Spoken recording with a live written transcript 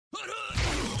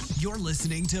You're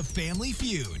listening to Family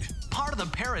Feud, part of the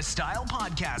Paris Style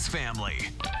Podcast family.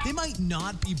 They might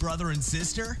not be brother and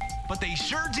sister, but they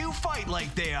sure do fight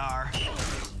like they are.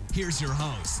 Here's your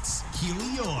hosts,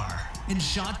 Keely Orr and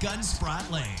Shotgun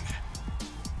Spratling.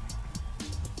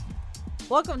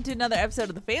 Welcome to another episode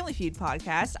of the Family Feud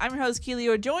podcast. I'm your host, Keely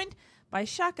Orr, joined by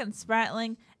Shotgun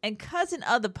Spratling and cousin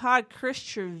of the pod, Chris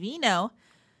Trevino,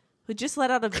 who just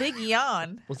let out a big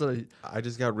yawn. I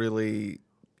just got really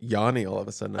yawny all of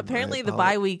a sudden. Apparently the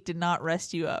bye week did not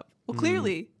rest you up. Well,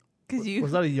 clearly, because you...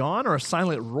 Was that a yawn or a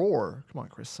silent roar? Come on,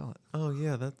 Chris, sell it. Oh,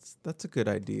 yeah, that's a good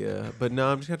idea. But no,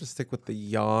 I'm just going to have to stick with the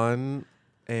yawn.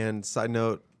 And side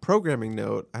note, programming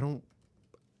note, I don't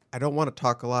want to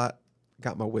talk a lot.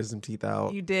 Got my wisdom teeth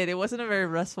out. You did. It wasn't a very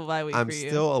restful bye week for you. I'm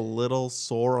still a little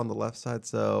sore on the left side,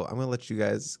 so I'm going to let you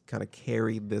guys kind of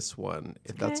carry this one,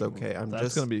 if that's okay.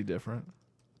 That's going to be different.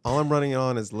 All I'm running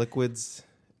on is liquids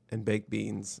and baked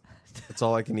beans. That's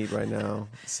all I can eat right now.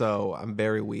 So I'm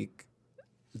very weak.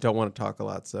 Don't want to talk a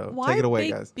lot, so Why take it away,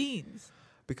 baked guys. beans?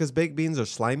 Because baked beans are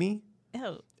slimy,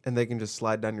 Oh. and they can just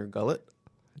slide down your gullet.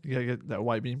 You got to get that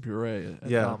white bean puree at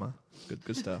Yeah. Mama.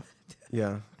 Good stuff.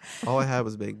 Yeah. All I had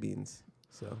was baked beans.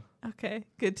 So Okay,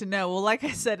 good to know. Well, like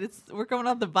I said, we're coming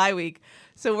off the bye week,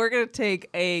 so we're going to take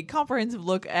a comprehensive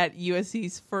look at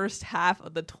USC's first half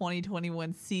of the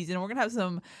 2021 season. We're going to have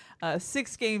some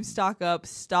 6-game stock up,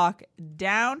 stock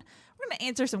down. We're going to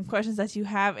answer some questions that you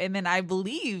have, and then I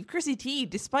believe, Chrissy T,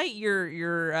 despite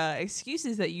your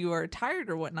excuses that you are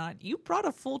tired or whatnot, you brought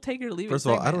a full take it or leave it first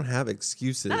of all, segment. I don't have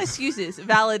excuses. Not excuses,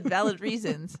 valid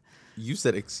reasons. You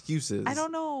said excuses. I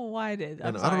don't know why I did.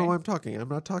 I'm I sorry. don't know why I'm talking. I'm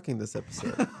not talking this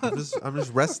episode. I'm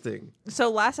just resting.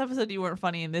 So last episode you weren't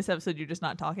funny, and this episode you're just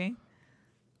not talking?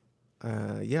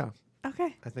 Yeah.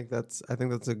 Okay. I think that's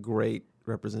a great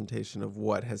representation of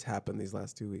what has happened these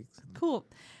last 2 weeks. Cool.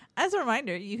 As a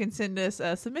reminder, you can send us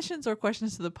submissions or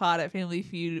questions to the pod at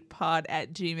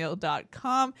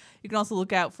familyfeudpod@gmail.com. You can also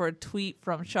look out for a tweet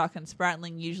from Shotgun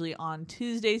Spratling, usually on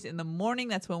Tuesdays in the morning.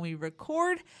 That's when we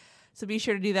record. So be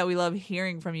sure to do that. We love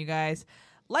hearing from you guys.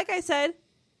 Like I said,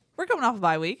 we're coming off a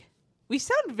bye week. We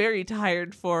sound very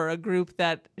tired for a group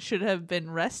that should have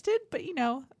been rested, but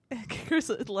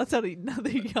Chris lets out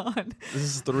another yawn. This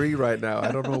is 3 right now.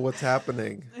 I don't know what's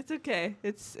happening. It's okay.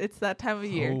 It's that time of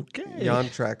year. Okay. Yawn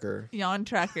tracker. Yawn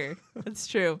tracker. That's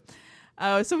true.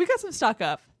 So we got some stock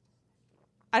up.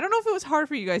 I don't know if it was hard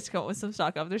for you guys to come up with some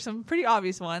stock up. There's some pretty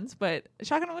obvious ones, but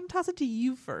Shotgun, I'm going to toss it to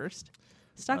you first.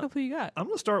 Stock up who you got. I'm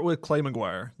going to start with Clay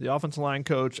McGuire, the offensive line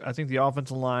coach. I think the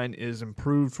offensive line is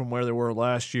improved from where they were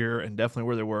last year and definitely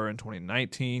where they were in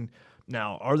 2019.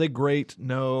 Now, are they great?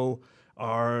 No.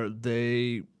 Are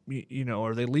they,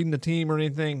 are they leading the team or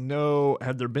anything? No.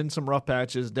 Have there been some rough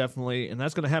patches? Definitely. And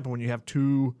that's going to happen when you have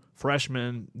 2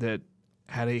 freshmen that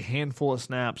had a handful of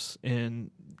snaps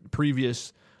in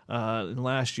previous in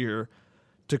last year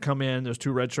to come in, those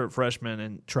 2 redshirt freshmen,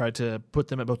 and try to put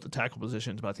them at both the tackle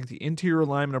positions. But I think the interior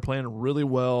linemen are playing really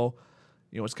well.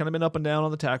 It's kind of been up and down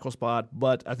on the tackle spot,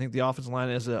 but I think the offensive line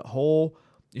as a whole,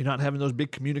 you're not having those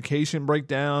big communication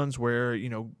breakdowns where,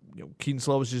 Keaton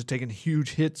Slovis is just taking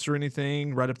huge hits or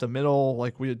anything right up the middle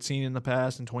like we had seen in the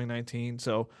past in 2019.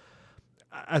 So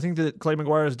I think that Clay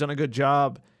McGuire has done a good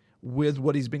job with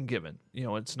what he's been given.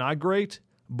 It's not great,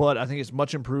 but I think it's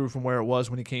much improved from where it was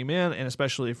when he came in, and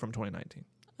especially from 2019.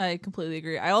 I completely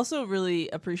agree. I also really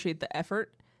appreciate the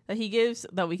effort that he gives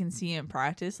that we can see in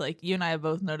practice. Like, you and I have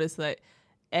both noticed that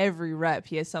every rep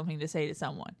he has something to say to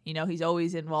someone. He's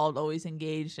always involved, always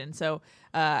engaged. And so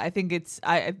I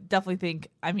definitely think,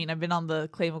 I've been on the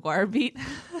Clay McGuire beat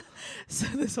so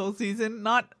this whole season,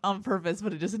 not on purpose,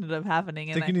 but it just ended up happening.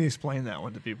 I think you need to explain that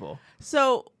one to people.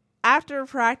 So after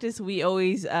practice, we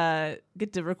always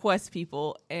get to request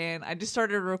people, and I just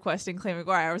started requesting Clay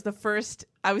McGuire.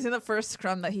 I was in the first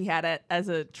scrum that he had as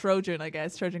a Trojan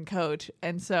coach,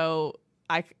 and so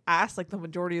I asked the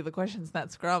majority of the questions in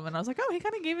that scrum, and I was like, oh, he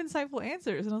kind of gave insightful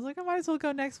answers, and I was like, I might as well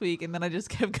go next week, and then I just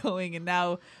kept going, and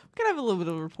now we kind of have a little bit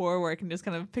of a rapport where I can just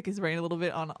kind of pick his brain a little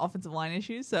bit on offensive line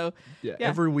issues. So yeah.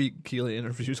 Every week Keely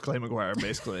interviews Clay McGuire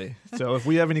basically. So if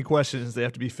we have any questions, they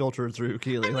have to be filtered through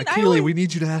Keely. Keely, we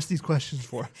need you to ask these questions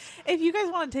for us. If you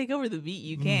guys want to take over the beat,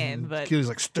 you can. But Keely's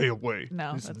like, stay away.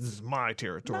 No, this is my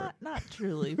territory. Not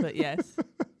truly, but yes.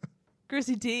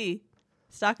 Chrissy T,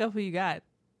 stock up who you got.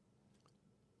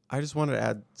 I just wanted to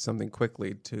add something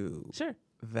quickly to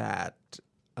that.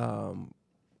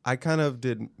 I kind of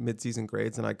did midseason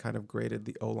grades, and I kind of graded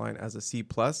the O-line as a C+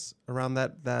 around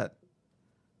that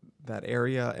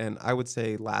area. And I would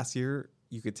say last year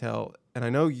you could tell, and I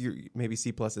know maybe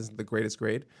C+ isn't the greatest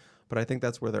grade, but I think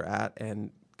that's where they're at.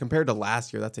 And compared to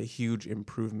last year, that's a huge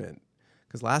improvement.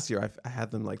 Because last year I had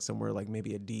them like somewhere like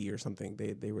maybe a D or something.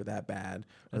 They were that bad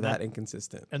or that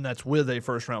inconsistent. And that's with a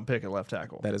first-round pick at left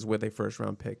tackle. That is with a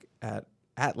first-round pick at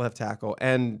left tackle.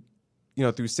 And,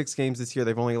 through 6 games this year,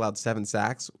 they've only allowed 7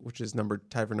 sacks, which is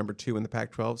tied for number 2 in the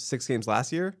Pac-12. 6 games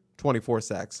last year, 24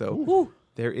 sacks. So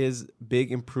there is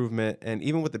big improvement. And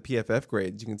even with the PFF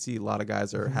grades, you can see a lot of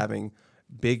guys are having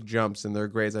big jumps in their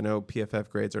grades. I know PFF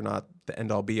grades are not the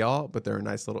end-all be-all, but they're a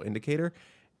nice little indicator.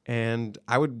 And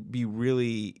I would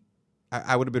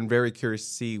have been very curious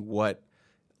to see what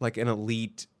like an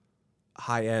elite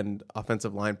high-end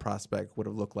offensive line prospect would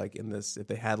have looked like in this if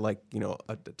they had like,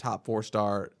 a top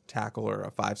 4-star tackle or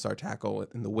a 5-star tackle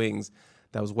in the wings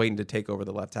that was waiting to take over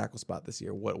the left tackle spot this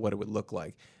year, what it would look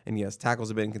like. And yes, tackles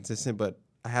have been inconsistent, but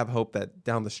I have hope that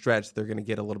down the stretch they're going to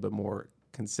get a little bit more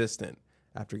consistent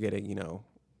after getting,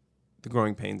 the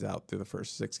growing pains out through the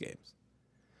first 6 games.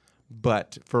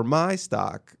 But for my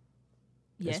stock,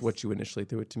 is what you initially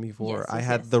threw it to me for. I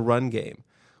had the run game,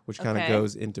 which kind of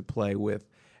goes into play with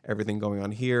everything going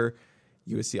on here.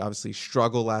 USC obviously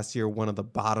struggled last year. One of the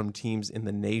bottom teams in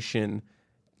the nation,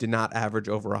 did not average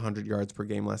over 100 yards per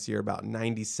game last year, about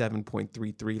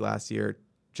 97.33 last year.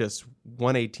 Just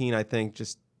 118, I think,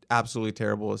 just absolutely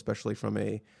terrible, especially from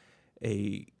a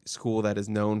school that is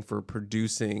known for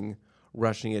producing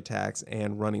rushing attacks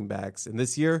and running backs. And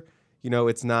this year,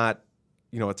 it's not,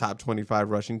 a top 25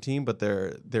 rushing team, but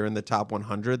they're in the top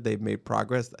 100. They've made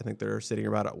progress. I think they're sitting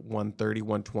about at 130,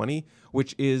 120,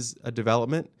 which is a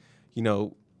development.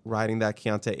 Riding that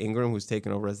Keontae Ingram, who's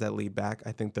taken over as that lead back,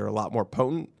 I think they're a lot more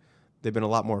potent. They've been a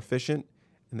lot more efficient,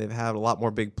 and they've had a lot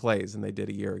more big plays than they did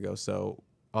a year ago. So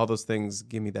all those things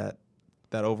give me that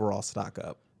overall stock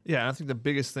up. Yeah, I think the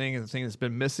biggest thing and the thing that's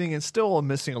been missing and still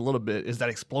missing a little bit is that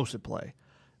explosive play.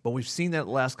 But we've seen that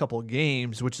the last couple of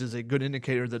games, which is a good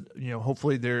indicator that,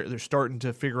 hopefully they're starting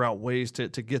to figure out ways to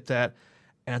get that.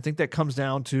 And I think that comes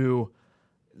down to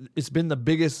it's been the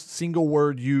biggest single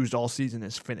word used all season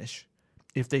is finish.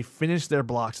 If they finish their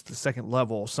blocks at the second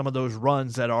level, some of those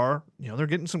runs that are, they're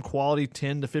getting some quality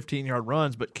 10 to 15-yard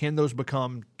runs, but can those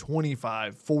become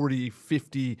 25, 40,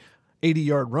 50,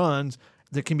 80-yard runs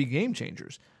that can be game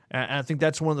changers? And I think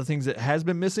that's one of the things that has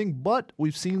been missing, but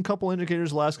we've seen a couple indicators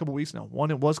the last couple of weeks now. One,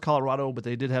 it was Colorado, but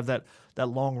they did have that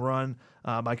long run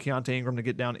by Keontae Ingram to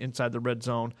get down inside the red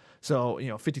zone. So,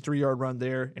 53-yard run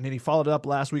there. And then he followed up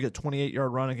last week a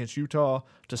 28-yard run against Utah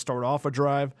to start off a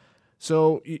drive.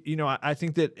 So, I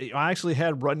think that I actually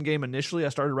had run game initially. I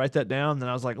started to write that down. Then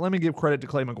I was like, let me give credit to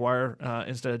Clay McGuire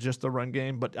instead of just the run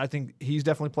game. But I think he's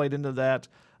definitely played into that.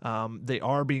 They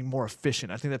are being more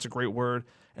efficient. I think that's a great word.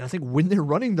 And I think when they're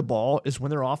running the ball is when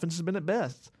their offense has been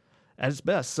at its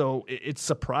best. So it's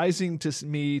surprising to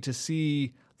me to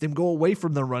see them go away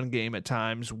from the run game at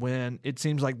times when it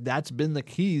seems like that's been the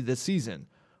key this season.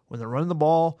 When they're running the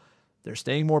ball, they're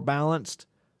staying more balanced.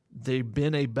 They've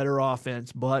been a better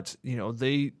offense, but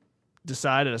they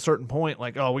decide at a certain point,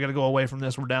 like, oh, we got to go away from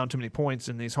this. We're down too many points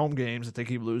in these home games that they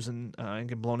keep losing and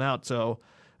get blown out. So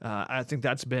I think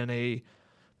that's been a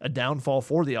downfall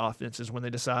for the offense is when they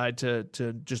decide to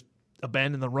just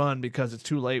abandon the run because it's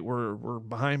too late. We're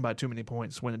behind by too many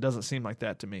points when it doesn't seem like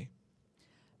that to me.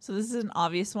 So this is an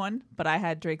obvious one, but I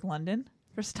had Drake London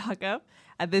for stock up.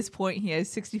 At this point, he has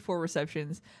 64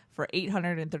 receptions for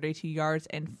 832 yards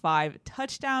and 5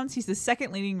 touchdowns. He's the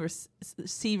second leading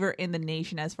receiver in the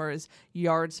nation as far as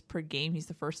yards per game. He's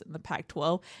the first in the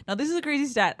Pac-12. Now, this is a crazy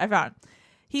stat I found.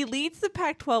 He leads the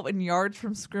Pac-12 in yards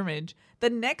from scrimmage. The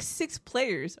next 6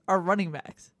 players are running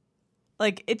backs.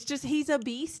 Like, it's just, he's a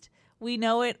beast. We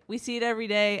know it. We see it every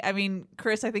day. I mean,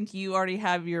 Chris, I think you already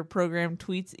have your program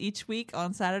tweets each week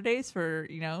on Saturdays for,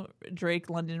 Drake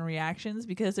London reactions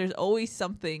because there's always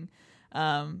something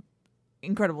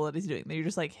incredible that he's doing. You're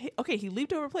just like, hey, okay, he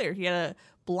leaped over a player. He had a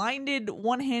blinded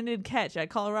one-handed catch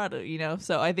at Colorado,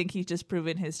 So I think he's just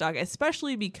proven his stock,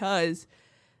 especially because,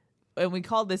 and we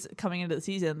called this coming into the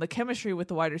season, the chemistry with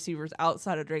the wide receivers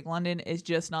outside of Drake London is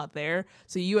just not there.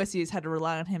 So USC has had to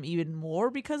rely on him even more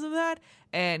because of that.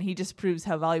 And he just proves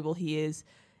how valuable he is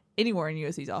anywhere in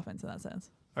USC's offense in that sense.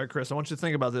 All right, Chris, I want you to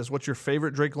think about this. What's your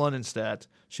favorite Drake London stat?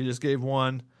 She just gave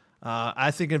one.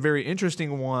 I think a very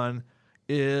interesting one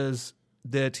is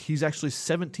that he's actually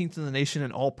 17th in the nation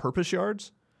in all-purpose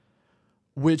yards,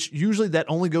 which usually that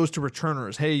only goes to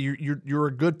returners. Hey, you're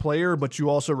a good player, but you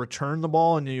also return the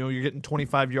ball, and you're getting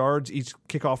 25 yards each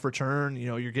kickoff return.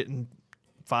 You're getting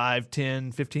 5,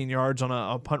 10, 15 yards on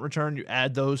a punt return. You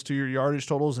add those to your yardage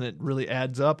totals, and it really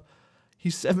adds up.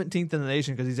 He's 17th in the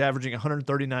nation because he's averaging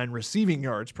 139 receiving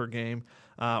yards per game,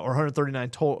 or 139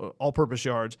 total all-purpose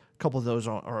yards. A couple of those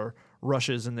are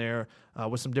rushes in there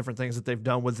with some different things that they've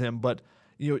done with him. But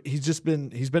he's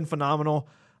been phenomenal.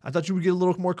 I thought you would get a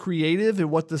little more creative in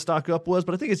what the stock up was,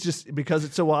 but I think it's just because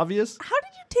it's so obvious. How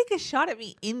did you take a shot at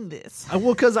me in this?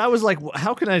 Well, because I was like,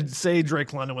 how can I say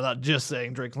Drake London without just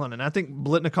saying Drake London? I think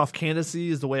Blitnikoff candidacy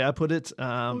is the way I put it.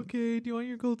 Okay, do you want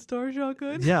your gold star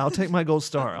shotgun? Yeah, I'll take my gold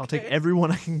star. Okay. I'll take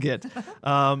everyone I can get.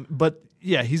 But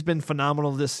yeah, he's been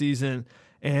phenomenal this season,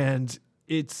 and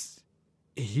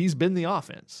he's been the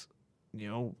offense.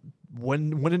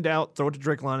 When in doubt, throw it to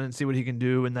Drake London and see what he can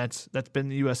do, and that's been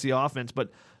the USC offense. But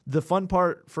the fun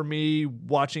part for me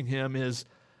watching him is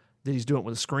that he's doing it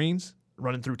with screens,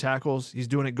 running through tackles. He's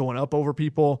doing it going up over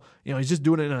people. He's just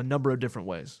doing it in a number of different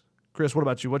ways. Chris, what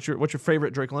about you? What's your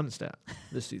favorite Drake London stat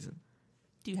this season?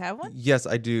 Do you have one? Yes,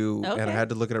 I do, okay. And I had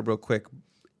to look it up real quick.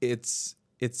 It's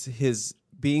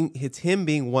him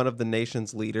being one of the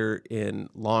nation's leader in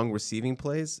long receiving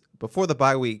plays. Before the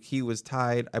bye week, he was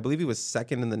tied. I believe he was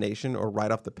second in the nation or right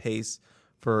off the pace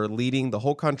for leading the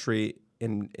whole country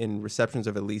in receptions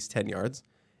of at least 10 yards.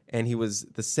 And he was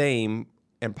the same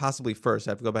and possibly first.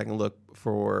 I have to go back and look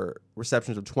for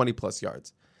receptions of 20-plus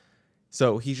yards.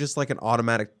 So he's just like an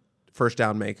automatic first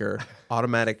down maker,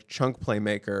 automatic chunk play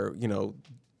maker.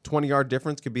 20-yard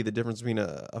difference could be the difference between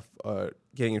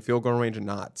getting in field goal range and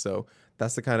not. So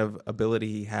that's the kind of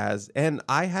ability he has. And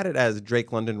I had it as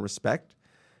Drake London respect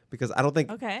because I don't think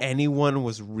anyone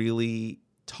was really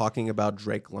talking about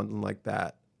Drake London like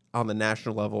that on the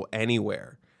national level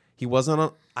anywhere. He wasn't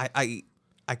on.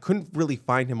 I couldn't really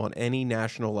find him on any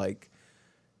national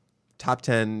top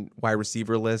 10 wide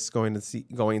receiver list going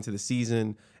into the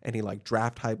season, any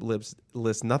draft hype list,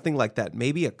 nothing like that.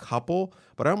 Maybe a couple,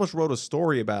 but I almost wrote a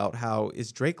story about how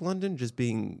is Drake London just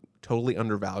being totally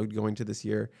undervalued going to this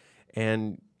year,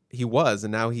 and he was,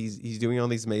 and now he's doing all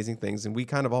these amazing things, and we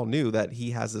kind of all knew that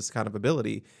he has this kind of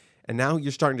ability, and now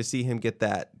you're starting to see him get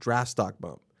that draft stock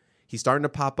bump. He's starting to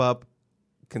pop up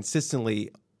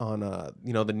consistently on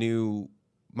the new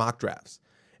mock drafts.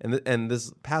 And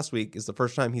this past week is the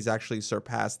first time he's actually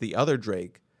surpassed the other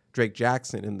Drake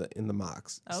Jackson in the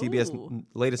mocks. Oh. CBS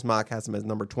latest mock has him as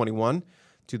number 21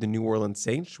 to the New Orleans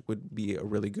Saints. Would be a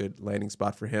really good landing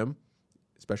spot for him,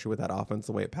 especially with that offense,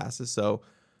 the way it passes. So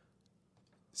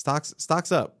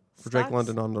stocks up for Drake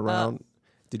London on the round.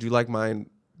 Did you like mine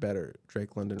better?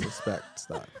 Drake London respect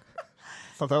stock.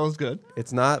 Thought that was good.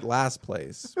 It's not last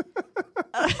place.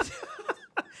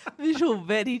 Visual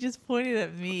vet, he just pointed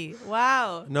at me.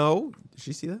 Wow. No, did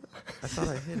she see that? I thought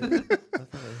I hit it.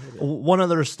 One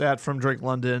other stat from Drake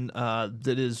London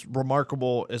that is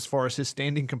remarkable as far as his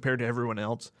standing compared to everyone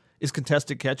else is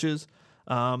contested catches.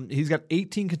 He's got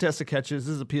 18 contested catches.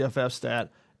 This is a PFF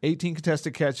stat. 18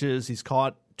 contested catches. He's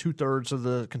caught 2/3 of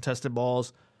the contested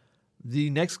balls.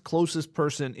 The next closest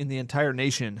person in the entire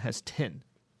nation has 10.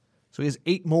 So he has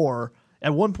 8 more.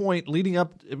 At one point,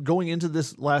 going into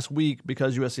this last week,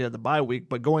 because USC had the bye week,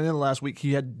 but going into last week,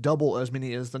 he had double as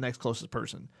many as the next closest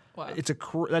person. Wow.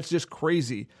 That's just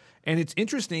crazy. And it's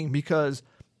interesting because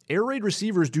air raid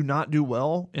receivers do not do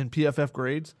well in PFF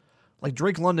grades. Like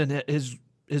Drake London, his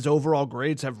overall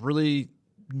grades have really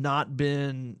not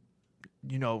been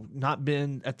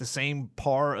at the same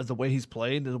par as the way he's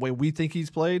played, the way we think he's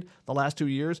played the last 2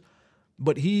 years.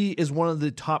 But he is one of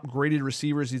the top-graded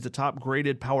receivers. He's the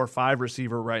top-graded Power 5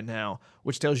 receiver right now,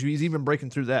 which tells you he's even breaking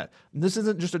through that. And this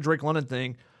isn't just a Drake London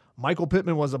thing. Michael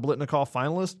Pittman was a Blitnikoff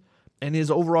finalist, and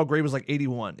his overall grade was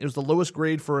 81. It was the lowest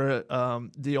grade for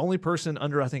the only person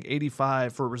under, I think,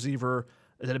 85 for a receiver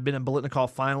that had been a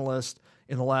Blitnikoff finalist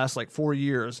in the last 4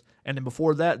 years. And then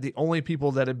before that, the only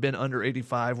people that had been under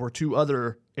 85 were 2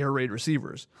 other air raid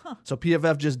receivers. Huh. So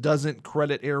PFF just doesn't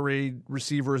credit air raid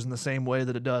receivers in the same way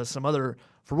that it does some other,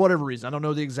 for whatever reason. I don't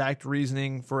know the exact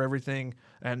reasoning for everything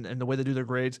and the way they do their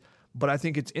grades, but I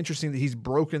think it's interesting that he's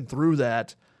broken through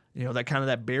that,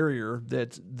 that barrier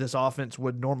that this offense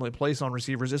would normally place on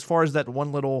receivers as far as that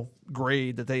one little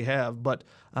grade that they have. But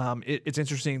it's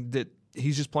interesting that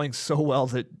he's just playing so well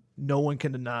that no one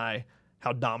can deny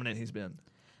how dominant he's been.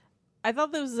 I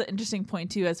thought that was an interesting point,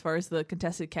 too, as far as the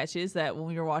contested catches, that when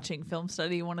we were watching film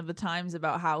study one of the times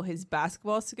about how his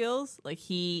basketball skills,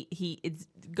 it's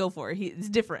go for it. It's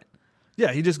different.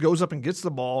 Yeah, he just goes up and gets the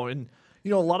ball. And, a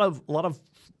lot of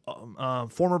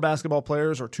former basketball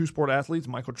players or two-sport athletes,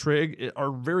 Michael Trigg,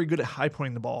 are very good at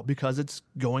high-pointing the ball because it's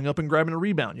going up and grabbing a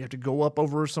rebound. You have to go up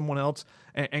over someone else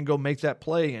and go make that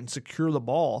play and secure the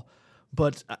ball.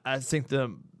 But I think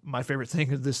my favorite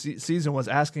thing of this season was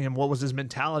asking him what was his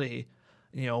mentality,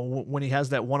 when he has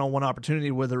that one-on-one opportunity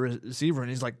with a receiver,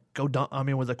 and he's like, with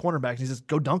a cornerback, and he says,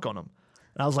 go dunk on him.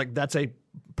 And I was like, that's a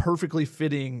perfectly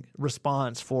fitting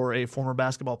response for a former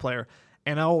basketball player.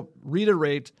 And I'll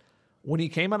reiterate When he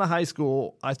came out of high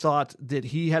school, I thought that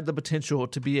he had the potential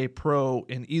to be a pro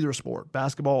in either sport,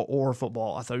 basketball or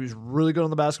football. I thought he was really good on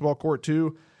the basketball court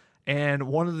too. And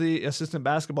one of the assistant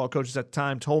basketball coaches at the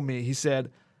time told me, he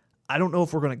said, I don't know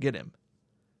if we're going to get him.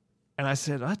 And I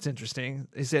said, that's interesting.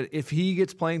 He said, if he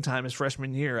gets playing time his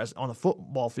freshman year as on the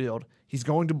football field, he's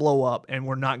going to blow up and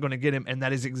we're not going to get him. And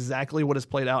that is exactly what has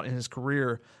played out in his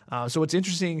career. So it's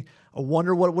interesting. I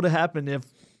wonder what would have happened if,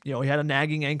 he had a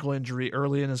nagging ankle injury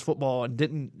early in his football and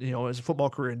didn't, his football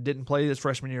career and didn't play his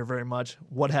freshman year very much.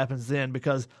 What happens then?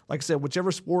 Because, like I said,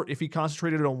 whichever sport, if he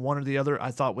concentrated on one or the other, I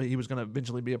thought he was going to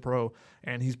eventually be a pro,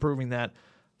 and he's proving that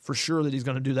for sure that he's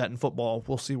going to do that in football.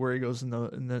 We'll see where he goes in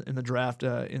the draft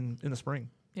in the spring.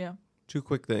 Yeah. 2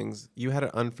 quick things. You had an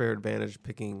unfair advantage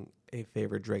picking a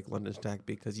favorite Drake London stack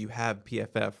because you have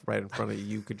PFF right in front of you.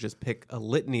 You could just pick a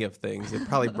litany of things. It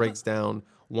probably breaks down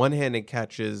one-handed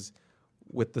catches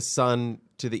with the sun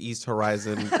to the east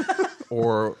horizon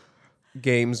or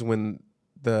games when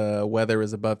the weather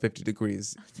is above 50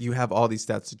 degrees. You have all these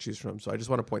stats to choose from, so I just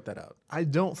want to point that out. I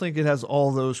don't think it has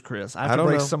all those, Chris. I have to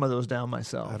break some of those down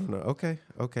myself. I don't know.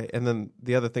 Okay. And then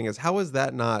the other thing is, how does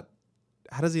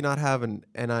he not have an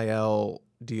NIL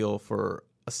deal for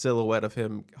a silhouette of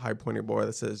him high-pointed boy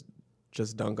that says,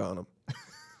 just dunk on him?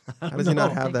 How does he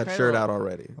not have that shirt out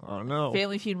already? I don't know.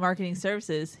 Family Feud Marketing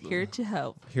Services, here to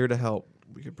help. Here to help.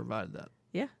 We could provide that.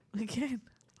 Yeah, we can.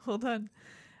 Hold on.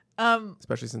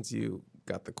 Especially since you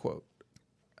got the quote.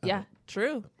 Yeah,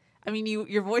 true. I mean,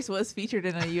 your voice was featured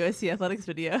in a USC Athletics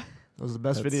video. That was the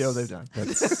best video they've done. That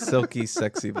silky,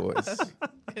 sexy voice.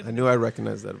 I knew I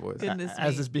recognized that voice.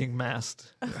 As it's being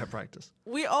masked at practice.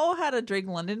 We all had a Drake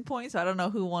London point, so I don't know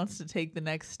who wants to take the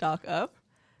next stock up.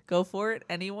 Go for it.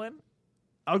 Anyone?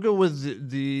 I'll go with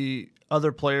the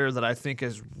other player that I think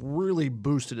has really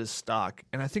boosted his stock,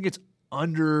 and I think it's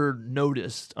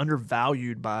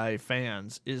undervalued by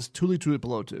fans, is Tuli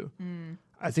Tuipulotu.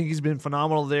 I think he's been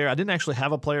phenomenal there. I didn't actually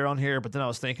have a player on here, but then I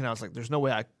was like, there's no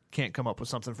way I can't come up with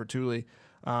something for Tuli.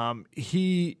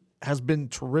 He has been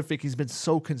terrific. He's been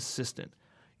so consistent.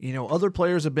 Other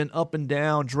players have been up and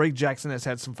down. Drake Jackson has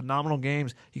had some phenomenal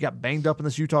games. He got banged up in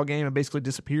this Utah game and basically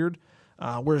disappeared.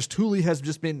 Whereas Tuli has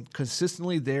just been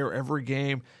consistently there every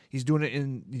game. He's doing it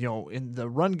in the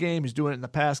run game. He's doing it in the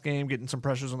pass game, getting some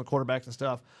pressures on the quarterbacks and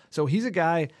stuff. So he's a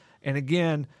guy. And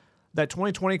again, that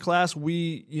 2020 class,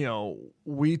 we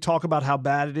talk about how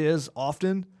bad it is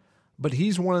often, but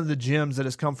he's one of the gems that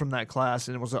has come from that class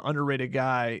and was an underrated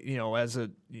guy. As a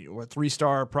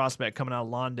 3-star prospect coming out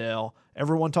of Lawndale.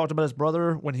 Everyone talked about his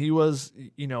brother when he was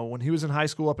in high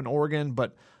school up in Oregon,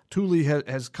 but Tuli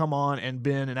has come on and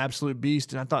been an absolute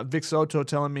beast. And I thought Vic Soto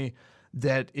telling me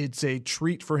that it's a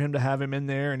treat for him to have him in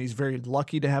there, and he's very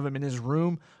lucky to have him in his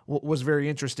room, was very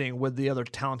interesting with the other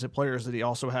talented players that he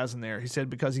also has in there. He said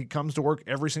because he comes to work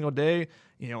every single day,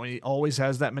 and he always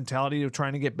has that mentality of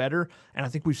trying to get better. And I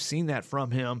think we've seen that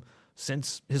from him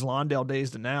since his Lawndale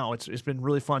days to now. It's been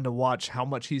really fun to watch how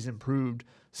much he's improved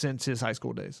since his high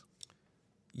school days.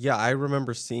 Yeah, I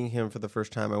remember seeing him for the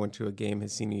first time. I went to a game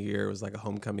his senior year. It was like a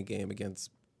homecoming game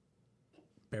against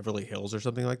Beverly Hills or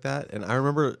something like that. And I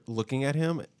remember looking at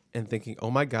him and thinking, oh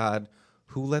my God,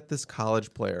 who let this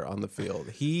college player on the field?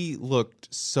 He looked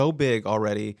so big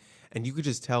already, and you could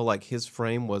just tell like his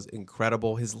frame was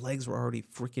incredible. His legs were already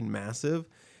freaking massive,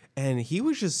 and he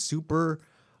was just super,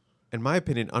 in my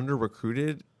opinion,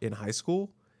 under-recruited in high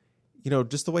school.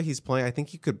 Just the way he's playing, I think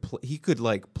he could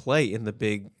play in the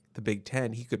Big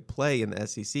Ten. He could play in the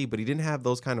SEC, but he didn't have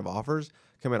those kind of offers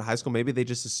coming out of high school. Maybe they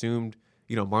just assumed,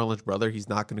 Marlon's brother, he's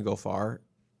not going to go far.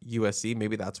 USC,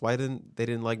 maybe that's why they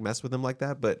didn't like mess with him like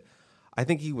that. But I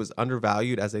think he was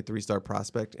undervalued as a 3-star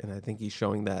prospect, and I think he's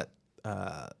showing that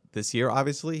this year.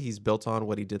 Obviously, he's built on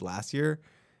what he did last year,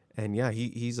 and yeah,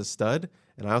 he's a stud.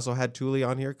 And I also had Tuli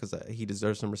on here because he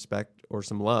deserves some respect or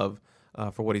some love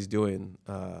for what he's doing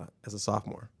as a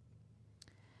sophomore.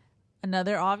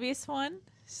 Another obvious one.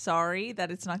 Sorry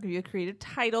that it's not going to be a creative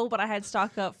title, but I had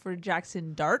stock up for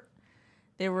Jackson Dart.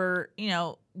 There were,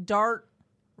 Dart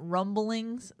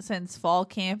rumblings since fall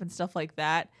camp and stuff like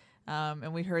that.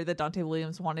 And we heard that Dante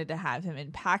Williams wanted to have him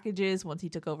in packages once he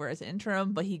took over as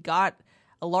interim, but he got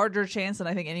a larger chance than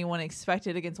I think anyone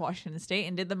expected against Washington State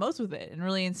and did the most with it and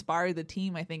really inspired the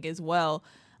team, I think, as well.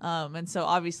 And so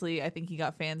obviously I think he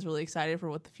got fans really excited for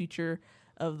what the future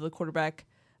of the quarterback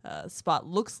spot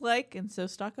looks like, and so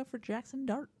stock up for Jackson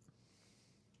Dart.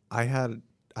 I had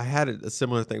a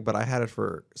similar thing, but I had it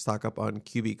for stock up on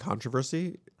QB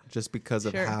controversy just because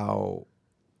of how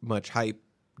much hype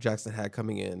Jackson had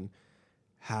coming in,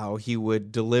 how he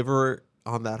would deliver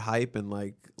on that hype in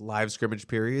like live scrimmage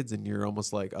periods, and you're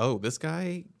almost like, oh, this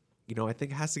guy, I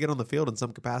think has to get on the field in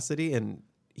some capacity, and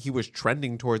he was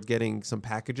trending towards getting some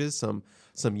packages, some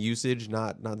usage,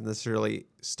 not necessarily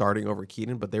starting over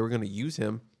Keenan, but they were going to use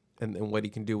him and what he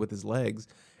can do with his legs.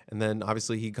 And then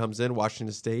obviously he comes in,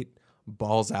 Washington State,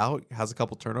 balls out, has a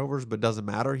couple turnovers, but doesn't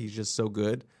matter. He's just so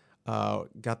good.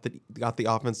 Got the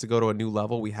offense to go to a new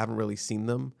level we haven't really seen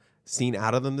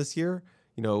out of them this year.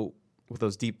 With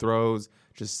those deep throws,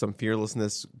 just some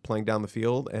fearlessness playing down the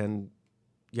field. And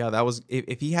yeah, that was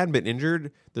if he hadn't been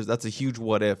injured, that's a huge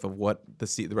what if of what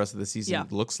the rest of the season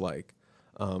looks like.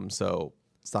 So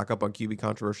stock up on QB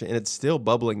controversy, and it's still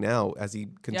bubbling now as he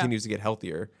continues to get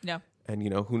healthier. Yeah, and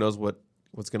who knows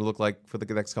what's going to look like for the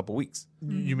next couple weeks.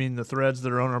 You mean the threads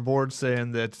that are on our board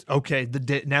saying that, okay,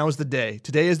 now is the day.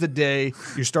 Today is the day.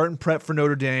 You're starting prep for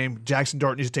Notre Dame. Jackson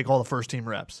Dart needs to take all the first-team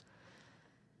reps. Is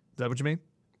that what you mean?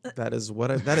 That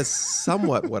is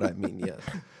somewhat what I mean, yes.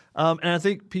 And I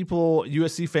think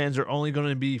USC fans are only going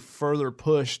to be further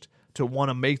pushed to want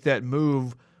to make that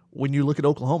move when you look at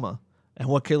Oklahoma and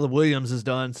what Caleb Williams has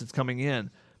done since coming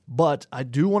in. But I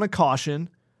do want to caution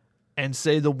and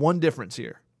say the one difference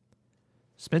here.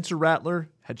 Spencer Rattler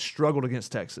had struggled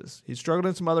against Texas. He struggled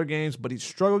in some other games, but he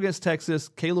struggled against Texas.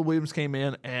 Caleb Williams came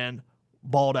in and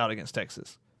balled out against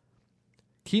Texas.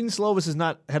 Keaton Slovis has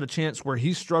not had a chance where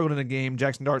he's struggled in a game.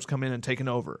 Jackson Dart's come in and taken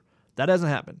over. That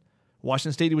hasn't happened.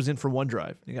 Washington State, he was in for one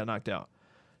drive. He got knocked out.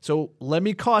 So let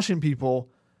me caution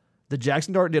people that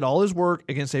Jackson Dart did all his work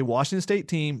against a Washington State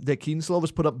team that Keaton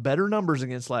Slovis put up better numbers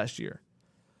against last year.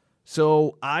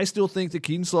 So I still think that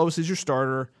Keaton Slovis is your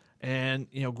starter. And,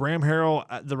 Graham Harrell,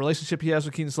 the relationship he has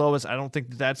with Keaton Slovis, I don't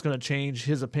think that's going to change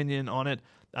his opinion on it.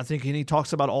 I think he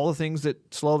talks about all the things that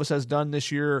Slovis has done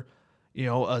this year,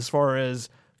 as far as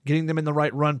getting them in the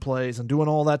right run plays and doing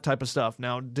all that type of stuff.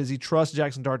 Now, does he trust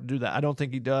Jackson Dart to do that? I don't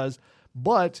think he does.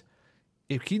 But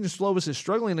if Keaton Slovis is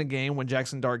struggling in a game when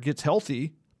Jackson Dart gets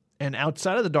healthy and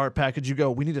outside of the Dart package you go,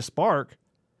 we need a spark.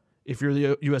 If you're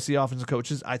the USC offensive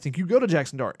coaches, I think you go to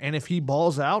Jackson Dart. And if he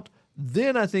balls out,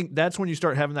 then I think that's when you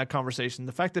start having that conversation.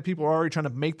 The fact that people are already trying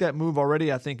to make that move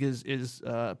already, I think, is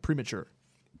premature.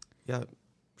 Yeah.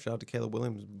 Shout out to Caleb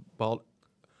Williams, bald.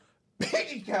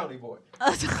 Piggy County boy.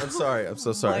 I'm sorry. I'm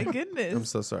so sorry. My goodness. I'm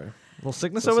so sorry. A little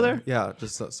sickness over there? Yeah,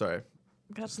 just sorry.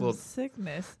 Got just some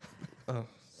sickness. Oh,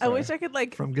 I wish I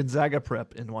could From Gonzaga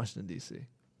Prep in Washington, D.C.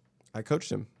 I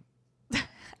coached him.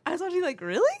 I was actually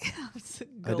really?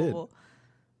 I did.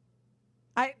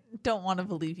 I don't want to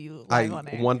believe you.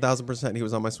 1,000%. He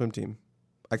was on my swim team.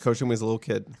 I coached him when he was a little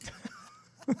kid.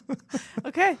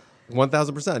 Okay.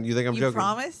 1,000%. You think I'm joking? You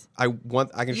promise? I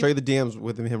can show you the DMs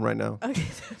with him right now. Okay.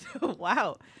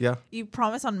 Wow. Yeah. You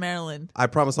promise on Maryland. I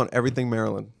promise on everything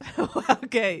Maryland.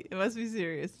 Okay. It must be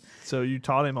serious. So you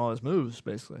taught him all his moves,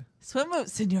 basically. Swim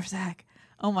moves, Senor Zach.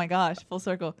 Oh my gosh. Full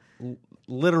circle.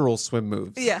 Literal swim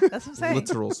moves. Yeah, that's what I'm saying.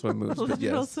 Literal swim moves.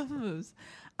 Literal swim moves.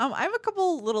 I have a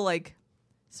couple little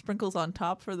sprinkles on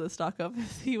top for the stock up,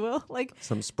 if you will.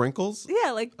 Some sprinkles?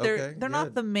 Yeah, they're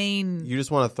not the main. You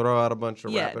just want to throw out a bunch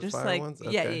of rapid fire ones?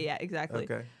 Okay. Yeah, exactly.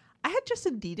 Okay. I had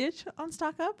Justin Dedich on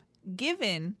stock up,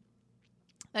 given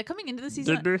that coming into the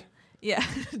season. Yeah,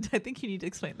 I think you need to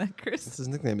explain that, Chris. His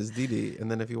nickname is Didi, and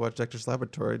then if you watch Dexter's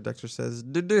Laboratory, Dexter says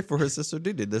Didi for his sister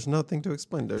Didi. There's nothing to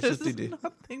explain. There's just Didi.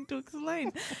 Nothing to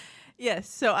explain. Yes,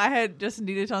 so I had Justin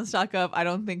Dedich on stock up. I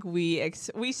don't think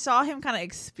we saw him kind of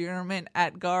experiment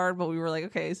at guard, but we were like,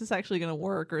 okay, is this actually going to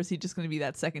work, or is he just going to be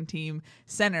that second team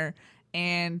center?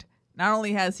 And not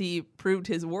only has he proved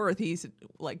his worth, he's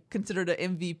considered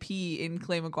an MVP in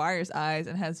Clay McGuire's eyes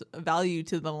and has value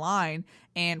to the line.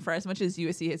 And for as much as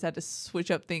USC has had to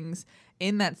switch up things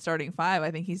in that starting five,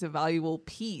 I think he's a valuable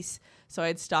piece. So I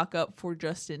had stock up for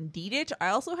Justin Dedich. I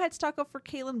also had stock up for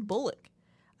Kalen Bullock.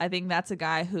 I think that's a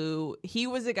guy who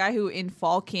in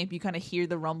fall camp you kind of hear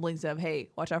the rumblings of, hey,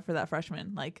 watch out for that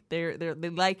freshman. They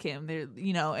like him.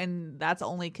 And that's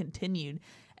only continued.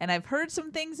 And I've heard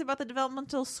some things about the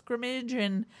developmental scrimmage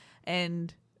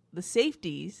and the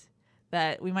safeties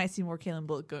that we might see more Kalen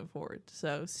Bullock going forward.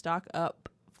 So stock up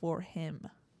for him.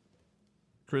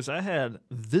 Chris, I had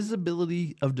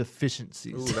visibility of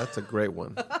deficiencies. Ooh, that's a great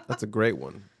one. That's a great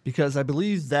one. Because I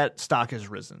believe that stock has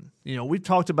risen. We've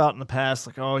talked about in the past,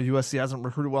 USC hasn't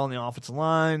recruited well on the offensive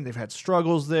line. They've had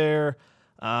struggles there.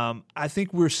 I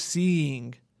think we're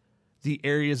seeing the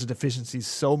areas of deficiencies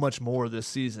so much more this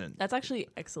season. That's actually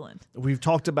excellent. We've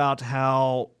talked about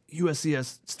how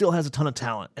USC still has a ton of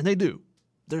talent, and they do.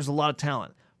 There's a lot of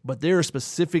talent. But there are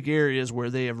specific areas where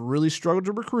they have really struggled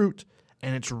to recruit,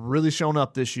 and it's really shown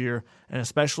up this year, and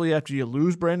especially after you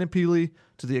lose Brandon Peely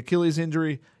to the Achilles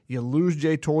injury, you lose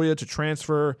Jay Toya to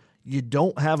transfer, you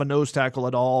don't have a nose tackle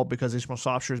at all because Ishmael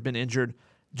Sopsher has been injured.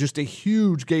 just a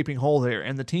huge gaping hole there.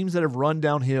 And the teams that have run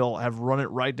downhill have run it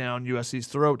right down USC's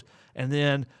throat. And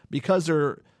then because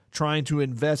they're trying to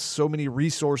invest so many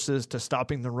resources to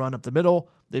stopping the run up the middle,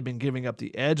 they've been giving up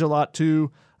the edge a lot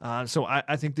too. So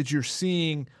I think that you're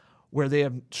seeing where they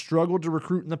have struggled to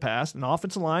recruit in the past. An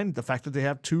offensive line, the fact that they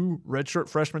have 2 redshirt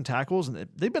freshman tackles, and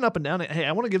they've been up and down. Hey,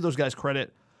 I want to give those guys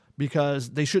credit because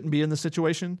they shouldn't be in this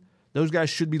situation. Those guys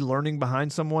should be learning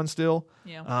behind someone still.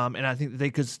 Yeah. And I think that they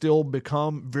could still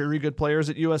become very good players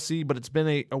at USC, but it's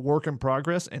been a work in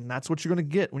progress, and that's what you're going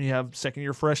to get when you have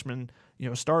second-year freshmen,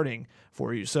 starting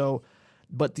for you. So,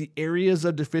 but the areas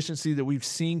of deficiency that we've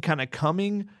seen kind of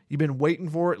coming, you've been waiting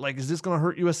for it. Like, is this going to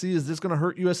hurt USC? Is this going to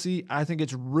hurt USC? I think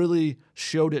it's really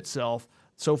showed itself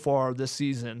so far this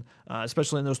season,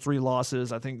 especially in those 3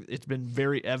 losses. I think it's been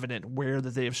very evident where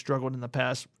that they have struggled in the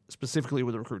past, specifically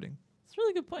with recruiting. It's a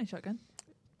really good point, Shotgun.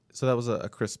 So that was a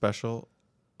Chris special,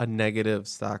 a negative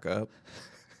stock up.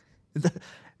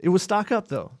 It was stock up,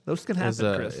 though. Those can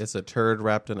happen, Chris. It's a turd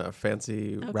wrapped in a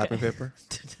fancy wrapping paper.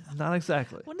 Not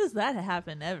exactly. When does that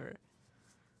happen ever?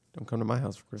 Don't come to my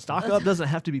house for Christmas. Stock up doesn't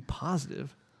have to be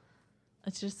positive.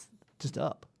 It's just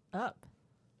up. Up.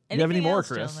 You have any more, else,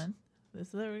 Chris? Gentlemen?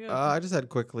 There we go. I just had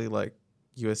quickly, like,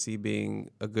 USC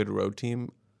being a good road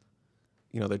team.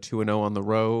 They're 2-0 on the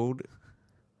road.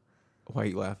 Why are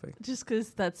you laughing? Just because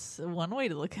that's one way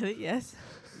to look at it, yes.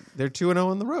 They're 2-0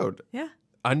 on the road. Yeah.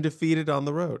 Undefeated on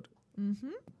the road. Mm-hmm.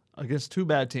 Against 2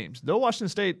 bad teams. Though Washington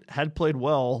State had played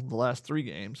well the last 3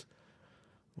 games,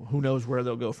 who knows where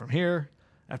they'll go from here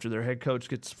after their head coach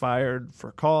gets fired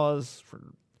for cause, for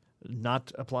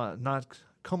not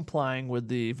complying with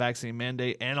the vaccine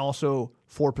mandate, and also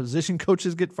 4 position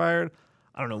coaches get fired.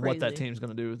 I don't know what that team's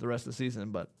going to do the rest of the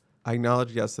season, but I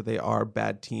acknowledge, yes, that they are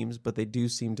bad teams, but they do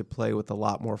seem to play with a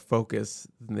lot more focus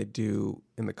than they do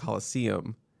in the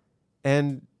Coliseum.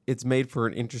 And it's made for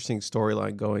an interesting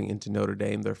storyline going into Notre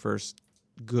Dame, their first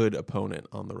good opponent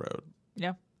on the road.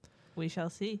 Yeah. We shall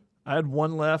see. I had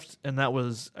one left, and that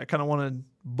was, I kind of want to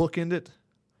bookend it.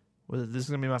 Whether this is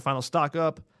going to be my final stock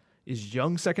up, is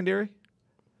young secondary.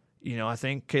 I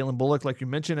think Kalen Bullock, like you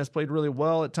mentioned, has played really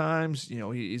well at times.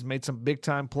 He's made some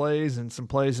big-time plays and some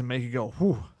plays that make you go,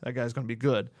 whew, that guy's going to be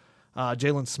good.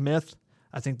 Jalen Smith,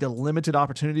 I think the limited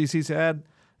opportunities he's had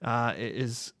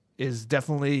is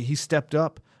definitely, he stepped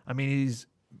up. I mean,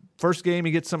 first game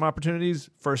he gets some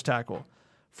opportunities, first tackle.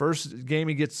 First game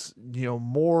he gets,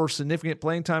 more significant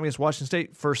playing time against Washington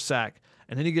State, first sack.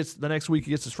 And then the next week he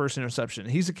gets his first interception.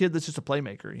 He's a kid that's just a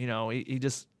playmaker. He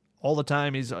just, all the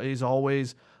time, he's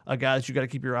always a guy that you got to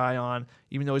keep your eye on.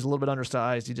 Even though he's a little bit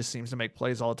undersized, he just seems to make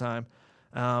plays all the time.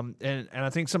 And I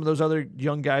think some of those other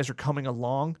young guys are coming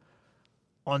along.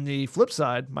 On the flip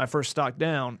side, my first stock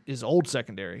down is old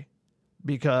secondary,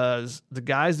 because the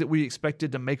guys that we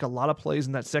expected to make a lot of plays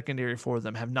in that secondary for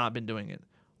them have not been doing it.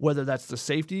 Whether that's the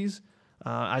safeties,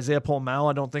 Isaiah Paul-Mal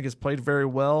I don't think has played very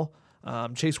well.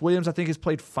 Chase Williams I think has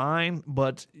played fine,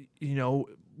 but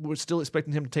we're still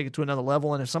expecting him to take it to another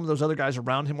level. And if some of those other guys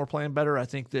around him were playing better, I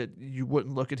think that you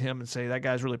wouldn't look at him and say that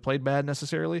guy's really played bad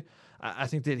necessarily. I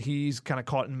think that he's kind of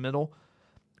caught in the middle.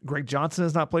 Greg Johnson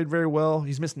has not played very well.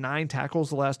 He's missed 9 tackles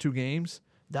the last 2 games.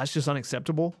 That's just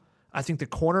unacceptable. I think the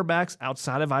cornerbacks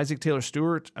outside of Isaac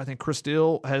Taylor-Stewart, I think Chris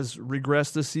Steele has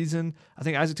regressed this season. I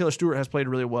think Isaac Taylor-Stewart has played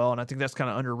really well, and I think that's kind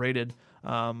of underrated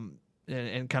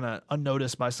and kind of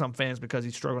unnoticed by some fans because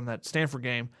he struggled in that Stanford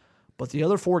game. But the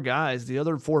other 4 guys, the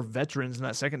other 4 veterans in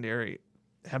that secondary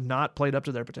have not played up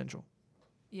to their potential.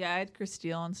 Yeah, I had Chris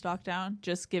Steele on stock down,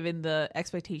 just given the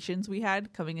expectations we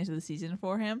had coming into the season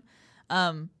for him.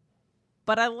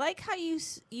 But I like how you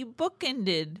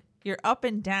bookended your up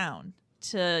and down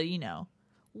to,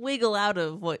 wiggle out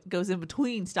of what goes in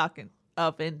between stock and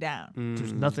up and down.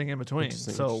 There's nothing in between.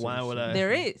 So why would I?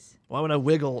 There is. Why would I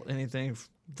wiggle anything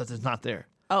that is not there?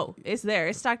 Oh, it's there.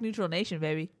 It's stock neutral nation,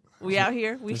 baby. We out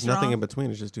here. We There's strong. nothing in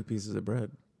between. It's just 2 pieces of bread.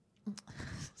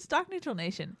 Stock neutral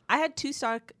nation. I had 2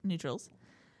 stock neutrals.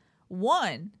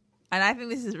 One, and I think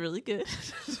this is really good.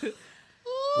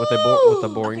 With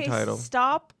the boring title.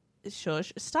 Stop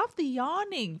the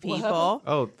yawning, people.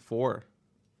 Oh, 4.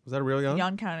 Was that a real yawn?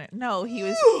 Yawn counter. No, he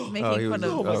was making fun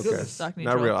of okay. stock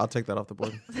neutral. Not real. I'll take that off the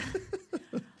board.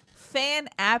 Fan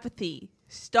apathy.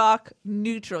 Stock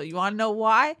neutral. You want to know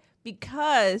why?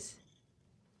 Because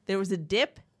there was a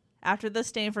dip after the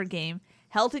Stanford game.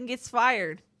 Helton gets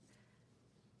fired.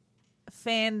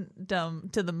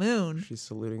 Fandom to the moon. She's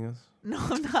saluting us. No,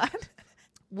 I'm not.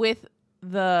 With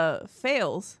the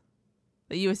fails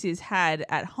that USC has had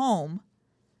at home,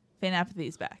 fan apathy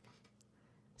is back.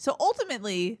 So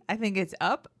ultimately, I think it's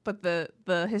up, but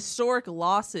the historic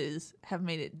losses have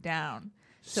made it down.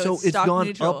 So it's stock gone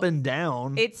neutral. up and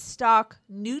down. It's stock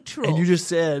neutral. And you just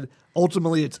said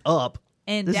ultimately it's up.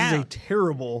 And this down. is a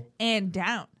terrible. And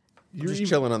down. I'm just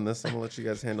chilling on this. I'm gonna let you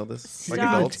guys handle this. Stock. Like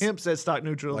adults. Attempts at stock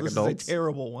neutral. Like this adults. is a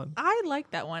terrible one. I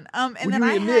like that one. And When then you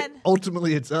I admit had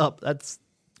ultimately it's up, that's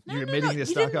no, you're no, admitting no. the You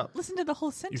stock didn't up. listen to the whole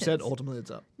You sentence. said ultimately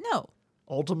it's up. No.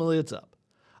 Ultimately it's up.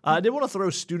 I did want to throw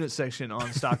student section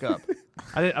on stock up.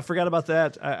 I forgot about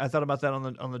that. I thought about that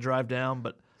on the drive down,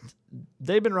 but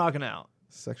they've been rocking out.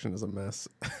 Section is a mess.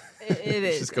 It is.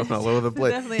 It's just going all over the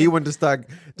place. Definitely. He went to stock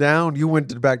down. You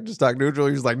went back to stock neutral.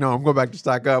 He was like, no, I'm going back to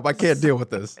stock up. I can't deal with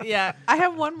this. Yeah, I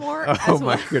have one more. Oh, as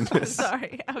my well. goodness.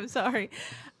 I'm sorry.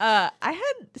 I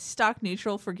had stock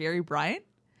neutral for Gary Bryant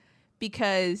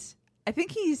because I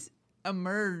think he's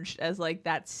emerged as like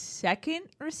that second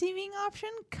receiving option,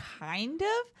 kind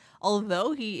of.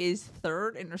 Although he is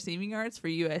third in receiving yards for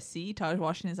USC, Taj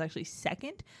Washington is actually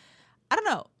second. I don't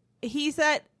know. He's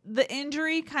that the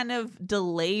injury kind of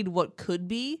delayed what could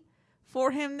be for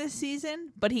him this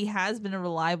season, but he has been a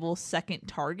reliable second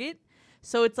target.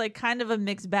 So it's like kind of a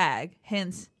mixed bag,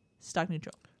 hence stock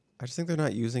neutral. I just think they're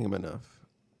not using him enough.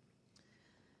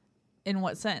 In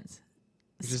what sense?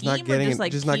 Just Scheme not or getting,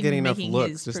 like just not keep getting enough making looks.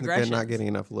 his Just not progressions? getting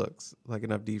enough looks, like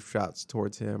enough deep shots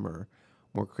towards him, or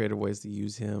more creative ways to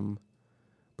use him.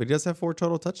 But he does have 4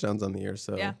 total touchdowns on the year,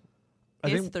 so Yeah. I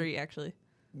It's think 3 actually.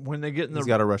 when they get in he's the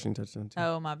got a rushing touchdown too.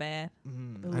 Oh, my bad.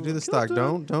 I do the stock.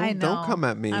 Don't I know. don't come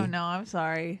at me. I know. I'm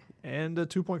sorry. and a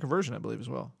 2-point conversion, I believe, as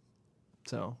well.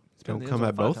 So it's been in Don't the come end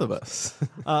at zone both 5 of times.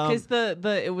 us.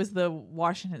 Because it was the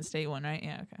Washington State one, right?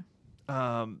 Yeah.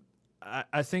 Okay.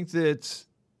 I think that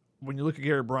when you look at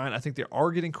Gary Bryant, I think they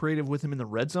are getting creative with him in the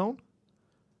red zone.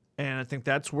 And I think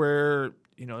that's where,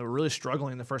 they were really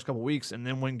struggling the first couple of weeks. And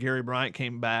then when Gary Bryant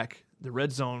came back, the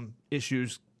red zone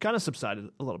issues kind of subsided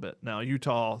a little bit. Now,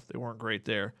 Utah, they weren't great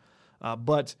there.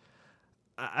 But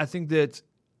I think that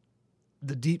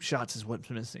the deep shots is what's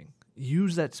missing.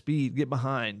 Use that speed, get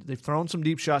behind. They've thrown some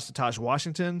deep shots to Taj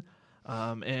Washington,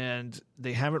 and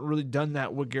they haven't really done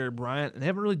that with Gary Bryant, and they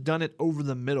haven't really done it over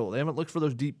the middle. They haven't looked for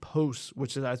those deep posts,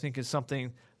 which I think is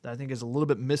something that I think is a little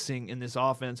bit missing in this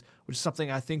offense, which is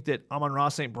something I think that Amon-Ra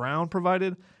St. Brown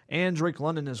provided and Drake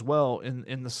London as well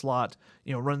in the slot,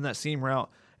 running that seam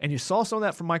route. And you saw some of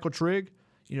that from Michael Trigg,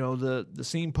 the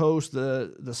seam post,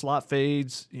 the slot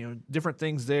fades, different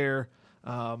things there.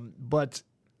 But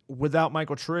without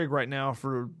Michael Trigg right now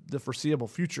for the foreseeable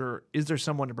future, is there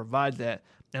someone to provide that?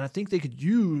 And I think they could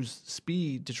use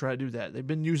speed to try to do that. They've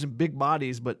been using big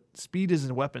bodies, but speed is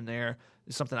a weapon there.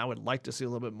 It's something I would like to see a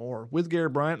little bit more with Gary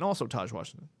Bryant and also Taj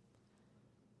Washington.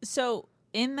 So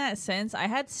in that sense, I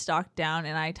had stock down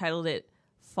and I titled it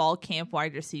Fall Camp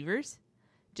Wide Receivers.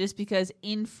 Just because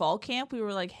in fall camp, we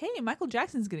were like, hey, Michael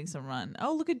Jackson's getting some run.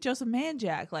 Oh, look at Joseph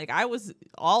Manjack. Like, I was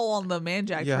all on the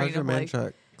Manjack Yeah, train. how's your of like,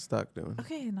 Manjack stock doing?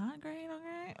 okay, not great,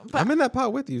 okay. But I'm in that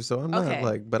pot with you, so I'm Okay.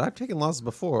 not but I've taken losses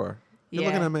before. You're Yeah.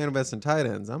 looking at man invest in tight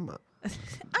ends. I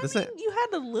this mean, ain't- you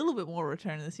had a little bit more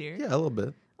return this year. Yeah, a little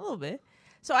bit. A little bit.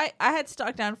 So I had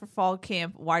stock down for fall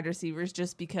camp wide receivers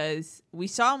just because we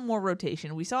saw more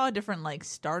rotation. We saw a different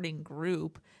starting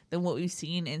group than what we've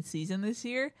seen in season this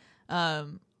year.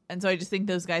 And so I just think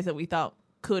those guys that we thought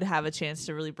could have a chance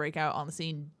to really break out on the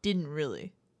scene didn't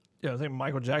really. Yeah, I think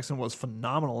Michael Jackson was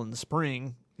phenomenal in the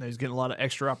spring. He's getting a lot of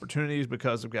extra opportunities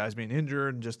because of guys being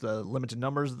injured and just the limited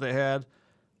numbers that they had.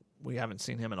 We haven't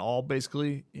seen him at all,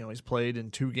 basically. He's played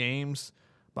in 2 games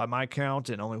by my count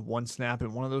and only 1 snap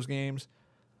in one of those games.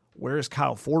 Where has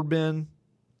Kyle Ford been?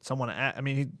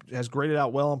 He has graded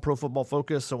out well on Pro Football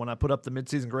Focus, so when I put up the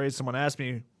midseason grades, someone asked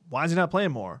me, why is he not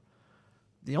playing more?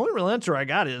 The only real answer I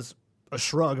got is a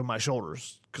shrug of my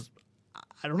shoulders because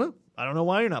I don't know. I don't know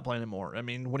why you're not playing him more. I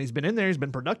mean, when he's been in there, he's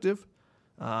been productive,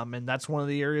 and that's one of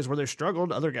the areas where they've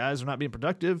struggled. Other guys are not being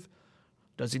productive.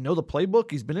 Does he know the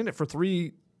playbook? He's been in it for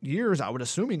 3 years. I would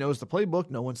assume he knows the playbook.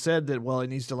 No one said that, he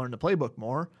needs to learn the playbook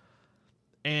more.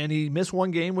 And he missed 1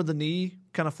 game with the knee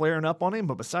kind of flaring up on him.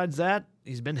 But besides that,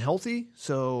 he's been healthy,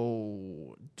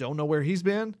 so don't know where he's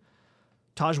been.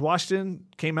 Taj Washington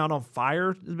came out on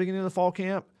fire at the beginning of the fall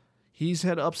camp. He's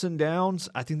had ups and downs.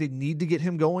 I think they need to get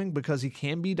him going because he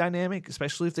can be dynamic,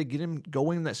 especially if they get him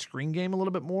going in that screen game a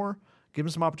little bit more, give him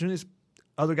some opportunities.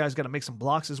 Other guys got to make some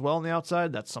blocks as well on the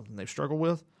outside. That's something they've struggled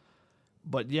with.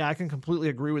 But, yeah, I can completely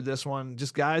agree with this one.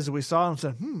 Just guys that we saw and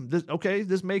said,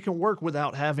 this may can work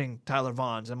without having Tyler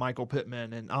Vaughns and Michael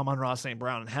Pittman and Amon-Ra St.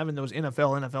 Brown and having those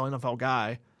NFL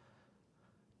guy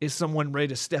is someone ready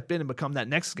to step in and become that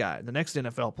next guy, the next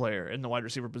NFL player in the wide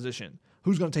receiver position.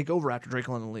 Who's going to take over after Drake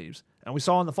London leaves? And we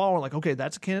saw in the fall, we're like, okay,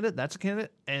 that's a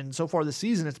candidate. And so far this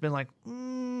season, it's been like,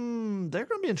 they're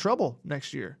going to be in trouble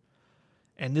next year.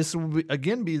 And this will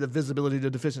again be the visibility to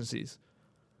deficiencies.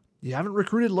 You haven't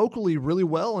recruited locally really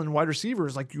well in wide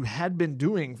receivers like you had been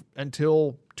doing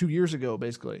until 2 years ago,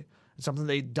 basically. It's something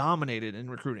they dominated in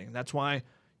recruiting. That's why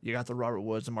you got the Robert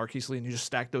Woods and Marquise Lee, and you just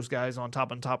stack those guys on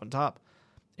top and top and top.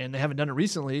 And they haven't done it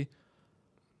recently.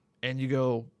 And you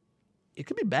go, it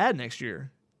could be bad next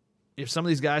year if some of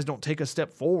these guys don't take a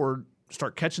step forward,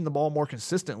 start catching the ball more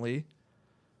consistently,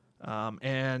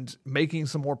 and making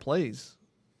some more plays.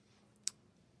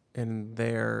 In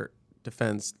their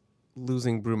defense,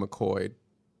 losing Brew McCoy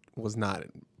was not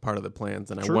part of the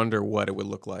plans, and True. I wonder what it would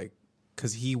look like,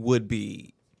 because he would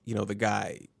be, the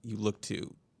guy you look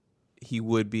to. He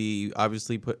would be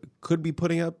obviously could be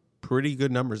putting up pretty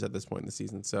good numbers at this point in the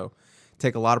season. So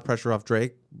take a lot of pressure off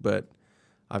Drake, but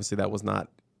obviously that was not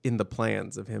in the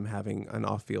plans of him having an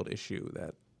off-field issue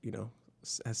that,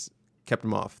 has kept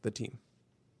him off the team.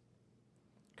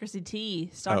 Chrissy T,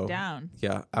 stock down.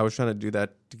 Yeah, I was trying to do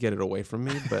that to get it away from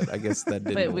me, but I guess that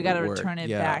didn't But we got to work. return it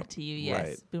back to you, yes.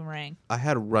 Right. Boomerang. I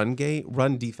had run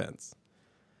defense.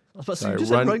 I was about to say, you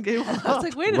just said run game. I was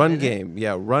like, wait a minute. Run game,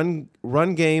 yeah.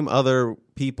 Run game, other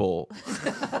people.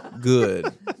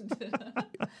 Good.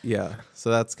 Yeah,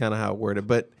 so that's kind of how it worded.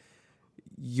 But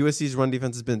USC's run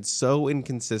defense has been so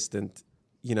inconsistent.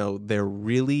 They're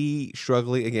really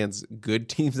struggling against good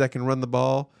teams that can run the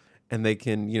ball, and they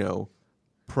can,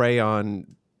 prey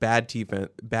on bad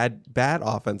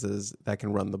offenses that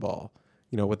can run the ball.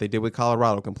 What they did with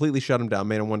Colorado, completely shut them down,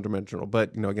 made them one-dimensional.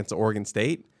 But, against Oregon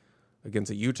State,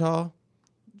 against Utah,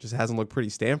 just hasn't looked pretty.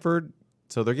 Stanford,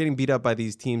 so they're getting beat up by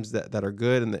these teams that are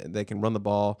good and they can run the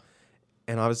ball.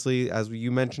 And obviously, as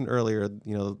you mentioned earlier,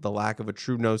 the lack of a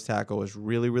true nose tackle has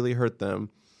really, really hurt them.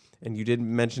 And you did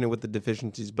mention it with the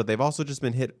deficiencies, but they've also just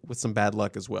been hit with some bad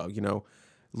luck as well.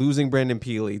 Losing Brandon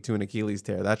Peely to an Achilles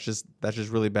tear, that's just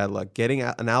really bad luck. Getting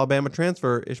an Alabama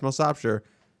transfer, Ishmael Sopsher,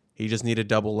 he just needed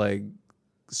double leg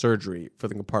surgery for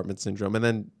the compartment syndrome. And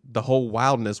then the whole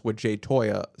wildness with Jay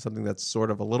Toya, something that's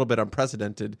sort of a little bit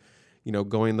unprecedented,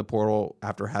 going in the portal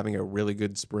after having a really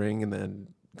good spring and then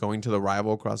going to the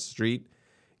rival across the street.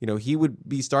 He would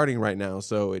be starting right now.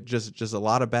 So it just a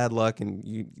lot of bad luck. And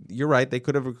you're right, they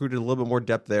could have recruited a little bit more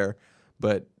depth there,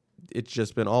 but it's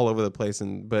just been all over the place.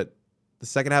 But the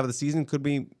second half of the season could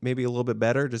be maybe a little bit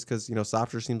better just because,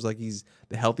 Sopsher seems like he's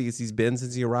the healthiest he's been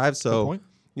since he arrived. So,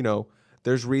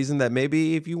 there's reason that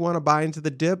maybe if you want to buy into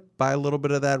the dip, buy a little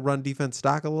bit of that run defense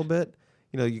stock a little bit,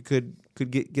 you could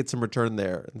get some return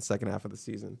there in the second half of the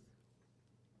season.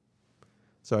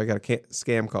 So I got a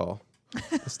scam call.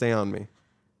 Stay on me.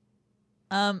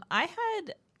 I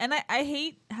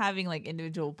hate having like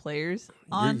individual players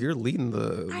on. You're leading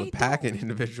the pack in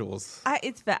individuals.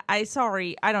 It's bad. I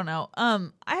don't know.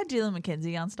 I had Jalen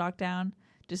McKenzie on stock down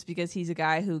just because he's a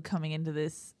guy who coming into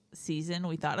this season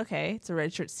we thought, okay, it's a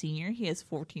redshirt senior. He has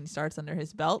 14 starts under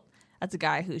his belt. That's a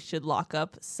guy who should lock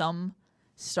up some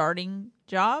starting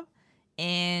job,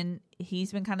 and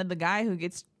he's been kind of the guy who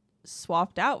gets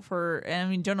swapped out for.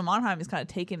 And Jonah Monheim has kind of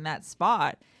taken that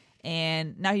spot.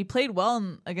 And now he played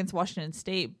well against Washington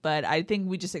State, but I think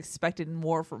we just expected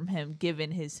more from him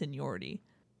given his seniority.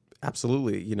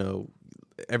 Absolutely.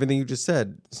 Everything you just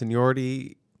said,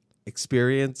 seniority,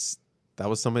 experience, that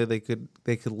was somebody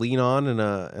they could lean on in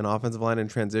an offensive line in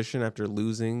transition after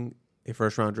losing a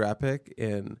first-round draft pick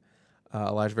in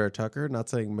Elijah Vera Tucker. Not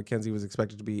saying McKenzie was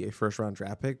expected to be a first-round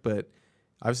draft pick, but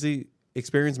obviously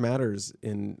experience matters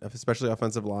in especially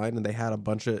offensive line, and they had a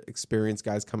bunch of experienced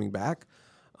guys coming back.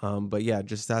 But yeah,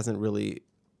 just hasn't really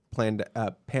panned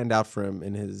out for him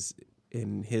in his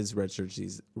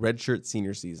redshirt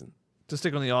senior season. To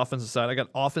stick on the offensive side, I got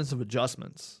offensive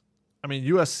adjustments.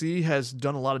 USC has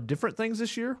done a lot of different things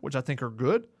this year, which I think are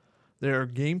good. Their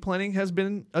game planning has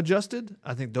been adjusted.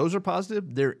 I think those are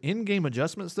positive. Their in-game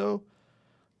adjustments, though,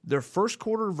 their first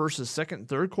quarter versus second and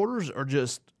third quarters are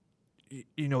just,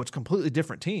 it's a completely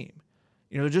different team.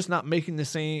 They're just not making the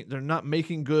same. They're not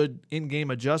making good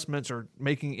in-game adjustments or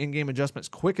making in-game adjustments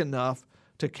quick enough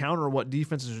to counter what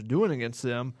defenses are doing against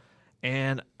them.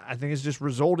 And I think it's just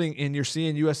resulting in you're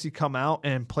seeing USC come out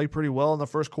and play pretty well in the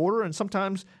first quarter and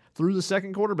sometimes through the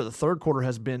second quarter, but the third quarter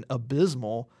has been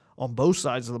abysmal on both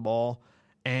sides of the ball.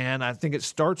 And I think it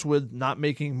starts with not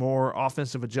making more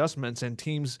offensive adjustments, and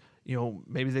teams,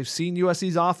 maybe they've seen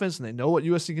USC's offense and they know what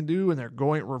USC can do, and they're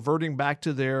reverting back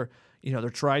to their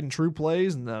tried and true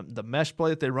plays and the mesh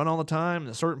play that they run all the time and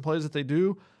the certain plays that they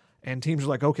do. And teams are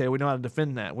like, okay, we know how to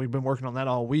defend that. We've been working on that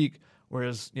all week.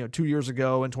 Whereas, 2 years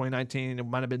ago in 2019, it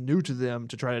might have been new to them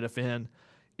to try to defend.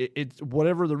 It's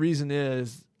whatever the reason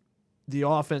is, the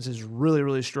offense has really,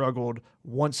 really struggled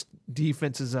once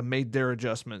defenses have made their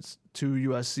adjustments to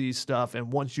USC stuff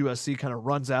and once USC kind of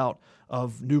runs out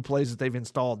of new plays that they've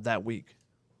installed that week.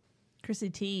 Chrissy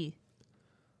T.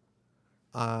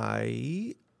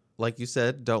 I, like you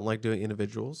said, don't like doing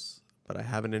individuals, but I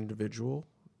have an individual,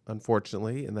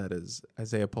 unfortunately, and that is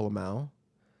Isaiah Pola-Mao.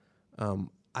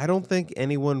 I don't think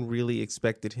anyone really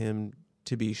expected him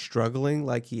to be struggling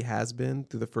like he has been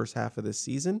through the first half of this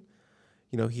season.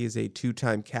 You know, he is a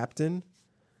 2-time captain.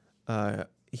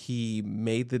 He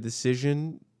made the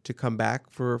decision to come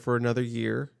back for another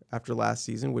year after last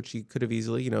season, which he could have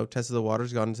easily, tested the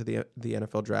waters, gone into the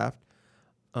NFL draft.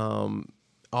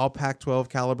 All Pac-12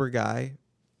 caliber guy.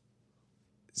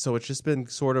 So it's just been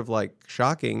sort of like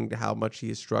shocking to how much he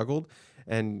has struggled.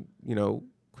 And,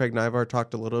 Craig Naivar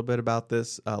talked a little bit about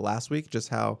this last week, just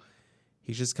how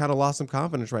he's just kind of lost some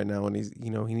confidence right now. And he's, he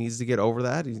needs to get over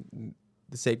that.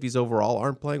 The safeties overall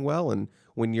aren't playing well. And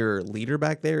when your leader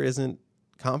back there isn't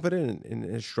confident and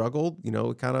has struggled,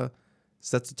 it kind of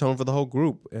sets the tone for the whole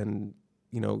group. And,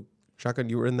 Shotgun,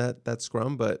 you were in that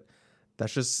scrum, but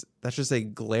that's just a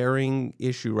glaring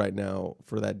issue right now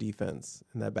for that defense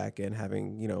and that back end,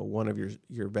 having, one of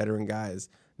your veteran guys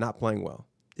not playing well.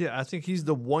 Yeah, I think he's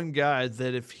the one guy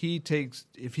that if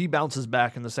he bounces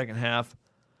back in the second half,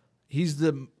 he's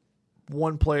the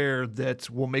one player that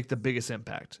will make the biggest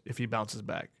impact if he bounces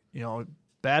back.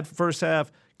 Bad first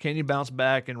half, can you bounce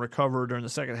back and recover during the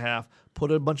second half,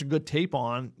 put a bunch of good tape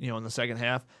on, in the second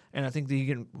half, and I think that he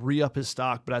can re-up his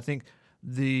stock. But I think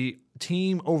the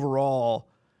team overall,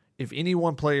 if any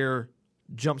one player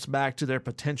jumps back to their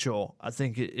potential, I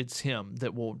think it's him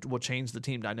that will change the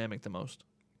team dynamic the most.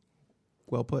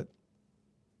 Well put.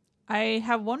 I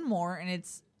have one more, and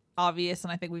it's obvious,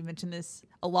 and I think we've mentioned this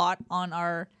a lot on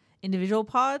our individual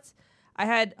pods. I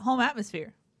had home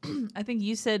atmosphere. I think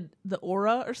you said the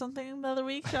aura or something the other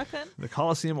week, Shotgun. The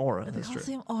Coliseum aura. The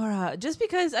Coliseum aura. Just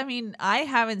because, I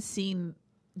haven't seen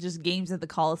just games at the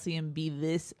Coliseum be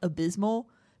this abysmal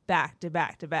back to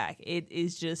back to back. It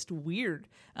is just weird.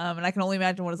 And I can only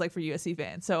imagine what it's like for USC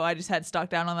fans. So I just had stock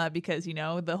down on that because,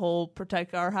 the whole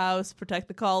protect our house, protect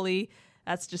the Collie,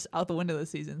 that's just out the window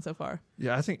this season so far.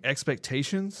 Yeah, I think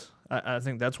expectations. I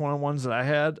think that's one of the ones that I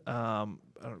had.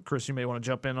 Chris, you may want to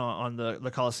jump in on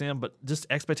the Coliseum, but just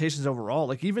expectations overall.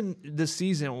 Like even this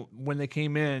season when they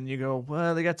came in, you go,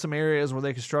 well, they got some areas where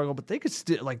they could struggle, but they could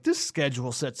still, like, this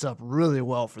schedule sets up really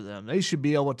well for them. They should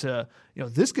be able to,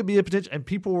 this could be a potential. And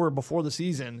people were before the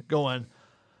season going,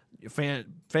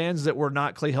 fans that were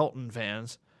not Clay Helton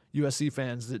fans, USC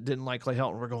fans that didn't like Clay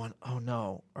Helton were going, oh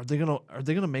no, are they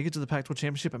gonna make it to the Pac-12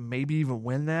 championship and maybe even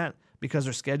win that because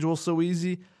their schedule is so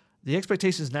easy? The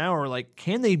expectations now are like,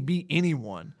 can they beat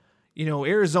anyone?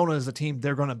 Arizona is a team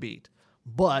they're going to beat.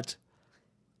 But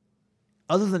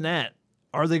other than that,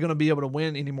 are they going to be able to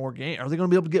win any more games? Are they going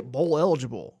to be able to get bowl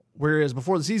eligible? Whereas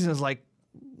before the season is like,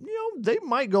 they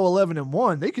might go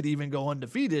 11-1. They could even go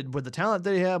undefeated with the talent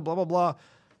they have, blah, blah, blah.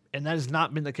 And that has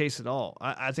not been the case at all.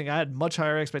 I think I had much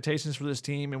higher expectations for this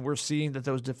team, and we're seeing that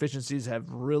those deficiencies have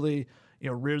really,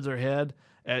 reared their head,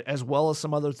 as well as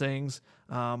some other things.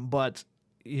 But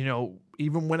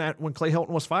even when Clay Helton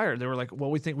was fired, they were like,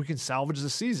 well, we think we can salvage the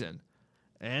season.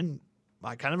 And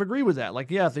I kind of agree with that.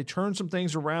 Like, yeah, if they turn some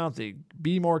things around, if they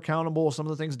be more accountable, some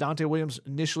of the things Dante Williams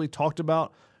initially talked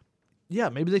about, yeah,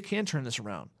 maybe they can turn this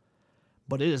around.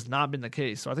 But it has not been the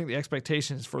case. So I think the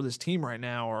expectations for this team right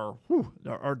now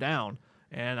are down.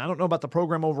 And I don't know about the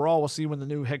program overall. We'll see when the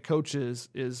new head coach is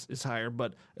hired.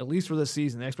 But at least for this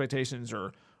season, the expectations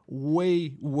are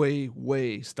way, way,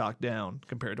 way stocked down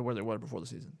compared to where they were before the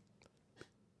season.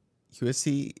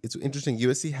 USC, it's interesting.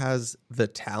 USC has the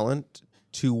talent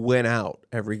to win out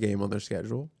every game on their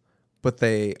schedule, but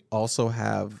they also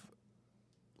have,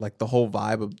 like, the whole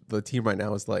vibe of the team right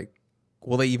now is like,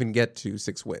 will they even get to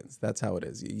 6 wins? That's how it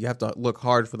is. You have to look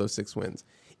hard for those 6 wins,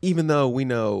 even though we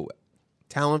know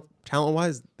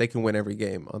talent-wise, they can win every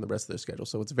game on the rest of their schedule.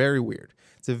 So it's very weird.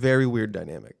 It's a very weird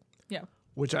dynamic. Yeah.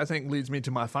 Which I think leads me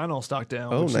to my final stock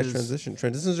down. Oh, nice transition.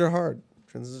 Transitions are hard.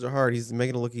 He's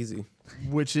making it look easy.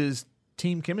 Which is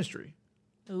team chemistry.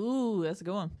 Ooh, that's a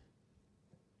good one.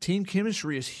 Team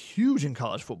chemistry is huge in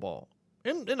college football,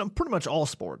 and in pretty much all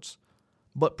sports,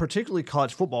 but particularly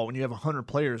college football when you have 100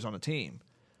 players on a team.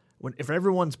 If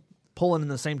everyone's pulling in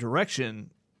the same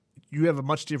direction, you have a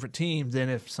much different team than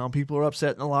if some people are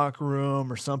upset in the locker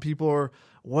room or some people are,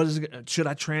 should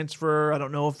I transfer? I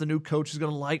don't know if the new coach is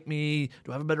going to like me.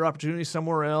 Do I have a better opportunity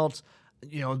somewhere else?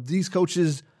 These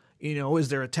coaches, Is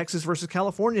there a Texas versus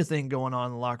California thing going on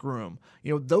in the locker room?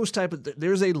 Those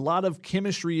there's a lot of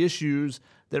chemistry issues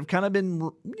that have kind of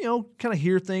been, kind of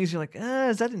hear things. You're like,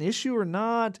 is that an issue or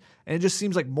not? And it just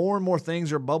seems like more and more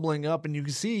things are bubbling up, and you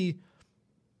can see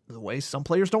the way some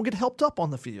players don't get helped up on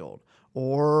the field,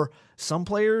 or some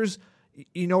players,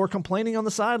 are complaining on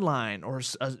the sideline, or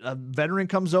a veteran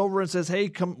comes over and says, hey,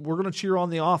 come, we're going to cheer on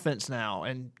the offense now,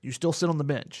 and you still sit on the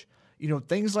bench.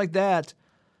 Things like that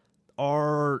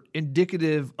are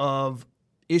indicative of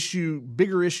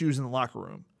bigger issues in the locker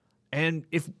room. And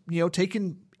if,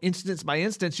 taken instance by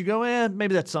instance, you go,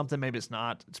 maybe that's something, maybe it's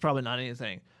not. It's probably not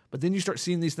anything. But then you start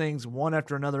seeing these things one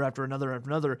after another,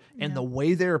 and the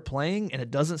way they're playing, and it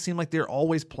doesn't seem like they're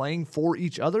always playing for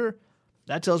each other,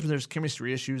 that tells me there's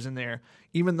chemistry issues in there.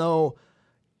 Even though,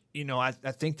 I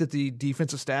think that the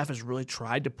defensive staff has really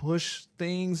tried to push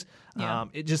things. Yeah.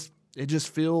 It just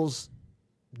feels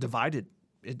divided.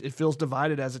 It feels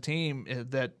divided as a team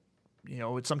that,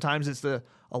 sometimes it's the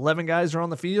 11 guys are on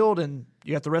the field and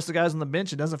you got the rest of the guys on the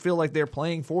bench. It doesn't feel like they're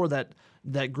playing for that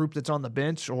group that's on the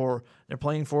bench, or they're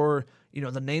playing for,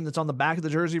 the name that's on the back of the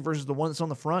jersey versus the one that's on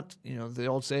the front. The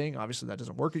old saying, obviously that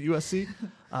doesn't work at USC.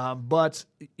 But,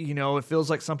 it feels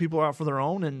like some people are out for their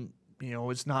own, and,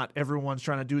 it's not everyone's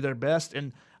trying to do their best.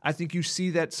 And I think you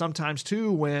see that sometimes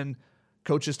too when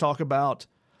coaches talk about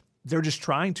they're just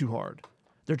trying too hard.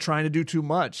 They're trying to do too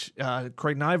much.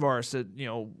 Craig Naivar said,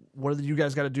 what do you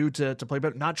guys got to do to play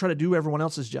better? Not try to do everyone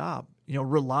else's job.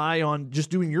 Rely on just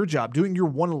doing your job, doing your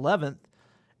 1/11th,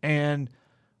 and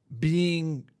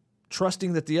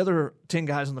trusting that the other 10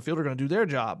 guys on the field are going to do their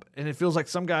job. And it feels like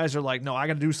some guys are like, no, I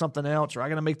got to do something else, or I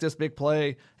got to make this big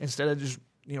play, instead of just,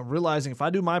 realizing if I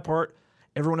do my part,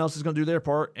 everyone else is going to do their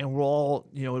part, and we'll all,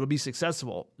 it'll be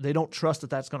successful. They don't trust that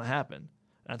that's going to happen.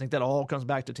 And I think that all comes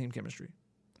back to team chemistry.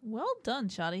 Well done,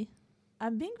 Shotty.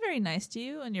 I'm being very nice to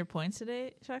you on your points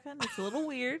today, Shotgun. It's a little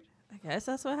weird. I guess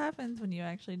that's what happens when you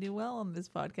actually do well on this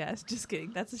podcast. Just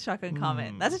kidding. That's a Shotgun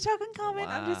comment. That's a Shotgun comment.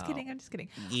 Wow. I'm just kidding.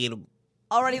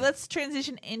 Alrighty, let's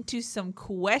transition into some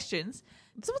questions.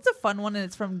 This one's a fun one, and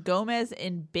it's from Gomez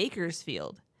in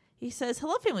Bakersfield. He says,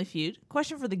 hello, Family Feud.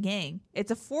 Question for the gang. It's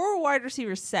a 4 wide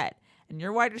receiver set, and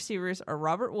your wide receivers are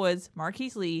Robert Woods,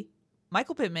 Marquise Lee,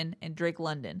 Michael Pittman, and Drake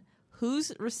London.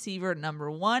 Who's receiver number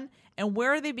 1, and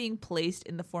where are they being placed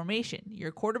in the formation?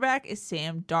 Your quarterback is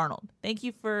Sam Darnold. Thank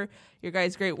you for your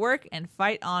guys' great work, and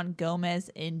fight on, Gomez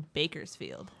in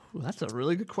Bakersfield. Ooh, that's a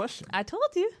really good question. I told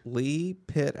you. Lee,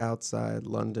 Pitt outside,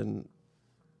 London,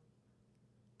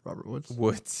 Robert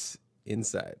Woods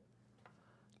inside.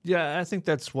 Yeah, I think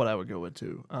that's what I would go with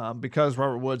too. Because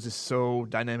Robert Woods is so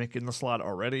dynamic in the slot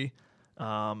already.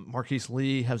 Marquise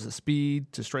Lee has the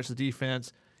speed to stretch the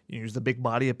defense. You use the big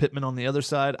body of Pittman on the other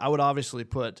side. I would obviously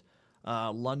put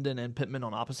London and Pittman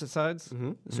on opposite sides.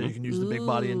 Mm-hmm. So you can use the big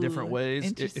body in different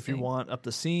ways if you want, up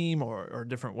the seam or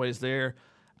different ways there.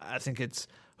 I think it's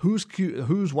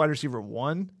who's wide receiver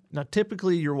 1. Now,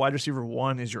 typically your wide receiver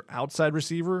 1 is your outside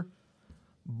receiver,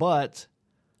 but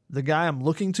the guy I'm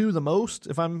looking to the most,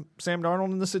 if I'm Sam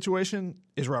Darnold in this situation,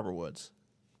 is Robert Woods.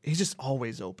 He's just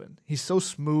always open. He's so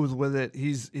smooth with it.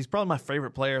 He's probably my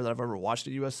favorite player that I've ever watched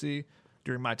at USC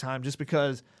during my time, just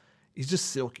because he's just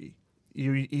silky.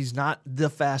 He's not the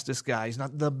fastest guy. He's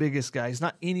not the biggest guy. He's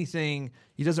not anything.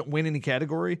 He doesn't win any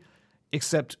category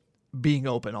except being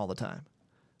open all the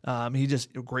time. He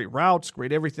just great routes,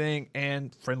 great everything,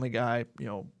 and friendly guy.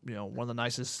 One of the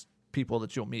nicest people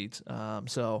that you'll meet.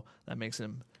 So that makes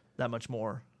him that much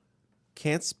more.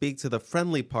 Can't speak to the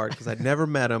friendly part because I'd never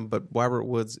met him, but Robert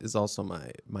Woods is also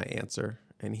my answer,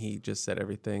 and he just said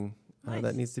everything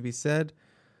that needs to be said.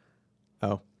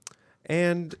 Oh,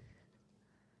 and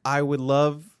I would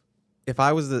love, if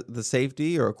I was the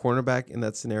safety or a cornerback in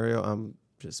that scenario, I'm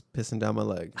just pissing down my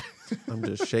leg. I'm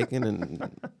just shaking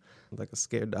and like a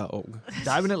scared dog.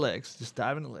 Diving at legs. Just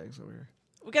diving at legs over here.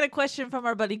 We got a question from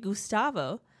our buddy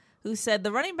Gustavo, who said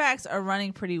the running backs are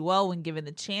running pretty well when given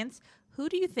the chance.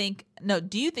 Do you think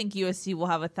USC will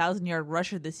have a 1,000-yard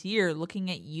rusher this year, looking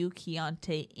at you,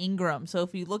 Keontae Ingram? So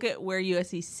if you look at where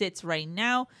USC sits right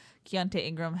now, Keontae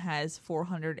Ingram has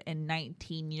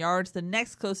 419 yards. The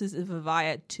next closest is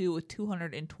Vavai at 2 with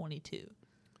 222.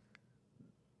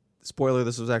 Spoiler,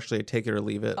 this was actually a take it or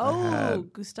leave it. Oh,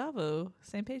 Gustavo,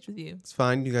 same page with you. It's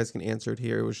fine. You guys can answer it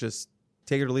here. It was just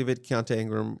take it or leave it. Keontae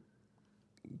Ingram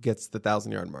gets the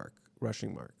 1,000-yard mark,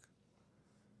 rushing mark.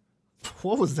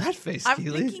 What was that face, I'm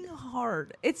Keely? thinking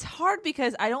hard. It's hard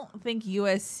because I don't think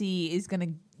USC is going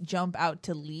to jump out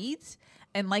to leads.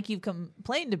 And like you've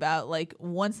complained about, like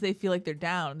once they feel like they're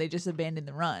down, they just abandon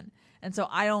the run. And so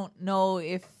I don't know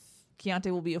if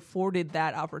Keontae will be afforded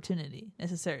that opportunity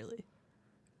necessarily.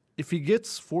 if he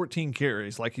gets 14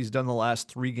 carries like he's done the last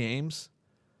 3 games,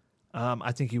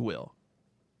 I think he will.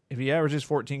 If he averages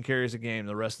 14 carries a game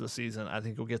the rest of the season, I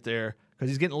think he'll get there because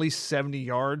he's getting at least 70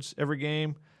 yards every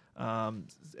game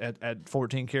at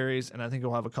 14 carries, and I think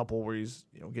he'll have a couple where he's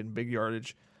getting big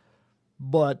yardage.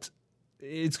 But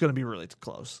it's going to be really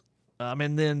close.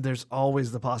 And then there's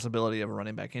always the possibility of a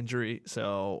running back injury.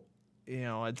 So,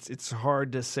 it's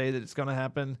hard to say that it's going to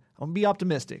happen. I'm going to be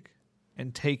optimistic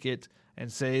and take it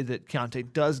and say that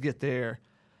Keontae does get there,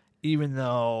 even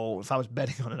though if I was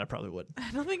betting on it, I probably wouldn't.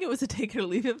 I don't think it was a take it or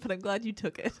leave it, but I'm glad you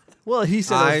took it. Well, he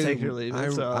said it was take it or leave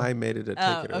it. So. I made it a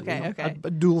take it or leave it. Okay.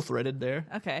 A dual-threaded there.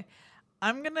 Okay.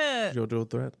 I'm going to... Your dual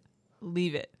threat?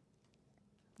 Leave it.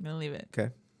 I'm going to leave it.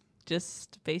 Okay.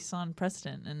 Just based on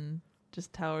precedent and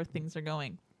just how things are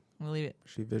going. I'm going to leave it.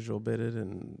 She visual bitted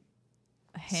and...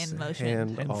 hand motion.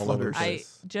 Hand all over. I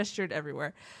gestured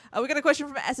everywhere. We got a question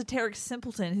from Esoteric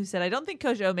Simpleton who said, I don't think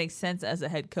Coach O makes sense as a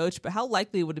head coach, but how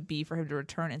likely would it be for him to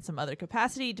return in some other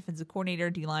capacity, defensive coordinator,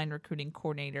 D-line, recruiting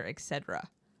coordinator, etc.?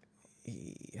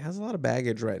 He has a lot of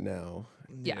baggage right now.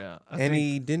 Yeah. And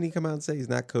didn't he come out and say he's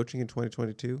not coaching in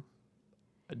 2022?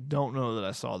 I don't know that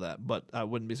I saw that, but I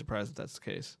wouldn't be surprised if that's the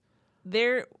case.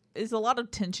 There is a lot of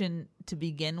tension to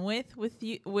begin with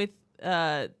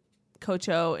Coach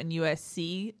O and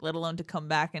USC, let alone to come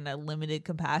back in a limited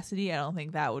capacity. I don't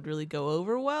think that would really go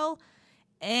over well.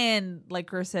 And like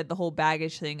Chris said, the whole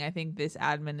baggage thing, I think this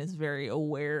admin is very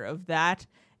aware of that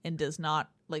and does not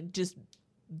like just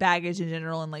baggage in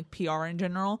general and like PR in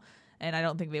general. And I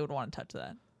don't think they would want to touch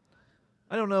that.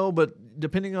 I don't know, but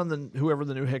depending on whoever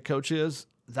the new head coach is,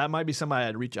 that might be somebody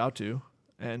I'd reach out to.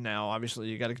 And now, obviously,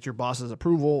 you got to get your boss's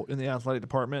approval in the athletic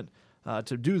department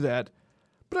to do that.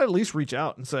 But I'd at least reach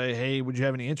out and say, hey, would you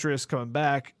have any interest coming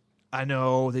back? I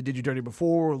know they did you dirty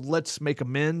before. Let's make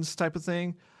amends type of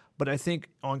thing. But I think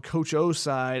on Coach O's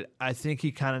side, I think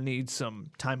he kind of needs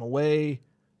some time away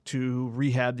to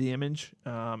rehab the image.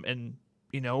 And,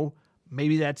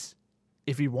 maybe that's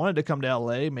if he wanted to come to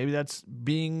L.A., maybe that's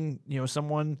being,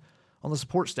 someone on the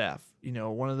support staff.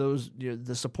 One of those,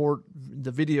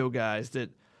 the video guys that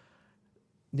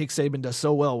Nick Saban does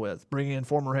so well with, bringing in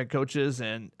former head coaches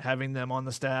and having them on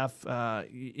the staff,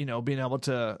 being able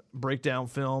to break down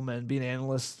film and be an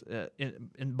analyst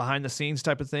in behind the scenes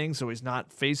type of thing. So he's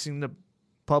not facing the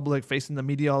public, facing the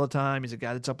media all the time. He's a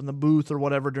guy that's up in the booth or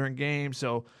whatever during games.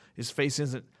 So his face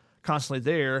isn't constantly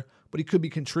there, but he could be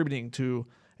contributing to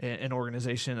an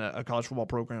organization, a college football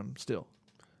program still.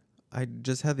 I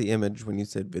just had the image when you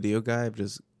said video guy of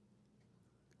just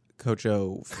Coach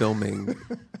O filming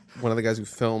one of the guys who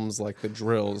films like the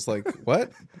drills. Like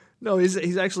what? No,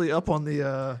 he's actually up on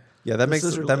the that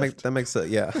makes it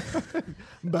yeah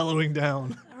bellowing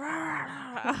down.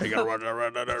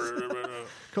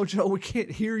 Coach O, we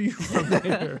can't hear you from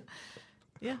there.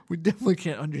 Yeah, we definitely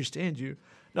can't understand you.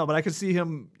 No, but I could see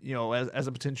him, as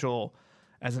a potential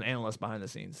as an analyst behind the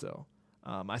scenes. So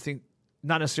I think.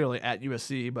 Not necessarily at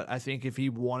USC, but I think if he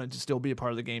wanted to still be a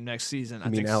part of the game next season, I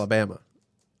think Alabama.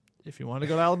 If he wanted to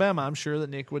go to Alabama, I'm sure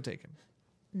that Nick would take him.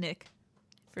 Nick,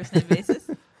 first name basis.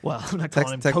 Well, I'm not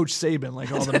calling him Coach Saban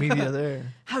like all the media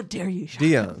there. How dare you,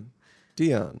 Sean?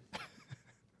 Deion.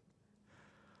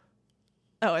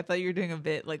 Oh, I thought you were doing a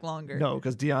bit like longer. No,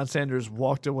 because Deion Sanders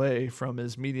walked away from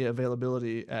his media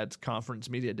availability at conference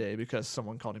media day because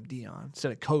someone called him Deion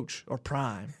instead of Coach or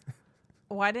Prime.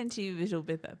 Why didn't you visual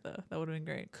bit that, though? That would have been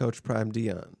great. Coach Prime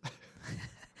Deion.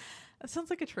 That sounds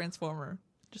like a transformer.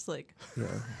 Just like...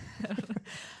 Yeah.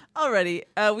 Alrighty.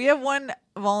 We have one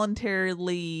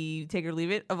voluntarily take or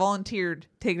leave it. A volunteered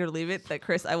take or leave it that,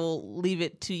 Chris, I will leave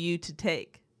it to you to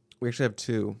take. We actually have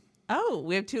 2. Oh,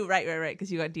 we have 2. Right,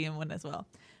 because you got DM one as well.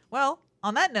 Well,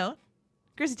 on that note,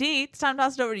 Chris D, it's time to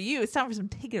toss it over to you. It's time for some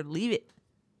take it or leave it.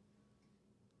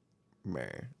 Meh.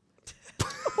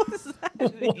 What does that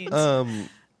mean?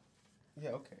 Yeah,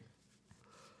 okay.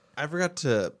 I forgot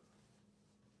to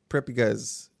prep you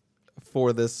guys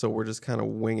for this, so we're just kind of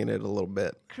winging it a little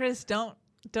bit. Chris, don't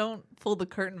pull the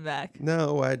curtain back.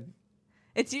 No,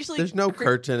 It's usually there's no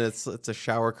curtain. It's a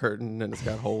shower curtain and it's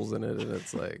got holes in it, and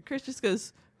it's like Chris just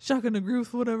goes, "Shotgun agree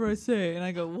with whatever I say," and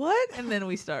I go, "What?" And then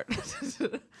we start.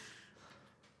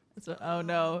 So, oh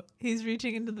no, he's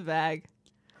reaching into the bag.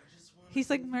 He's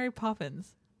like Mary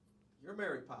Poppins. You're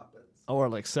Mary Poppins. Or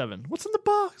like 7. What's in the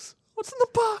box? What's in the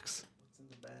box? What's in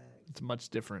the bag? It's much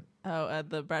different. Oh,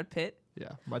 the Brad Pitt?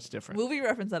 Yeah, much different. Movie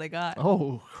reference that I got.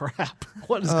 Oh, crap.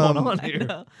 What is going on I here?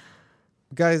 know.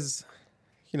 Guys,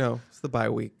 it's the bye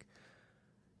week.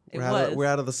 We're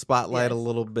out of the spotlight a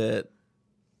little bit.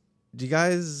 Do you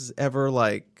guys ever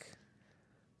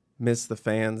miss the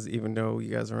fans even though you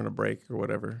guys are on a break or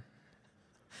whatever?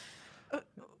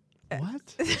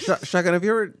 What? Shotgun, have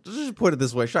you ever, just put it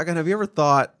this way, Shotgun, have you ever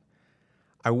thought,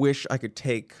 I wish I could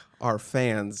take our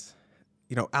fans,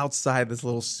 outside this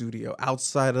little studio,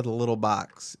 outside of the little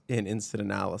box in instant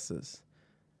analysis,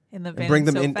 In the and bring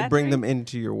them factory?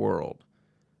 into your world?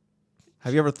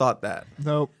 Have you ever thought that?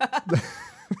 Nope.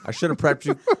 I should have prepped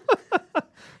you.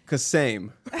 Because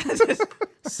same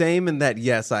in that,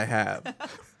 yes, I have.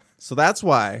 So that's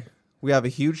why we have a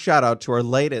huge shout out to our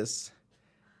latest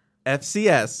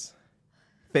FCS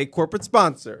fake corporate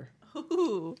sponsor.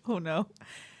 Ooh, oh no.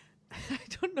 I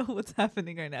don't know what's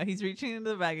happening right now. He's reaching into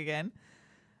the bag again.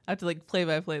 I have to play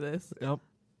by play this. Yep.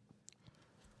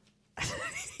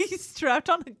 He's strapped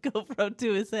on a GoPro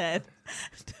to his head.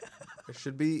 It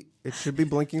should be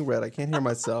blinking red. I can't hear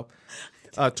myself.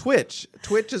 Twitch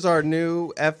is our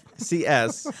new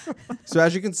FCS. So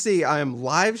as you can see, I am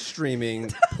live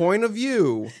streaming Point of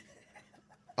View,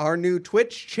 our new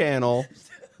Twitch channel,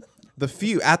 The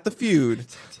Feud,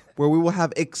 where we will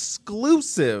have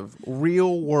exclusive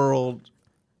real world.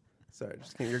 Sorry,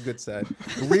 just get your good side.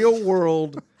 Real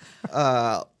world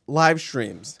live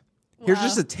streams. Here's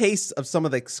just a taste of some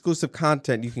of the exclusive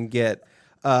content you can get.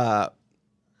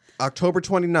 October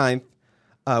 29th,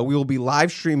 we will be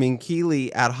live streaming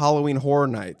Keely at Halloween Horror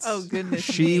Nights. Oh, goodness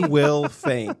She will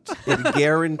faint. It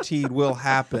guaranteed will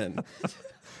happen.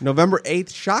 November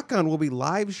 8th, Shotgun will be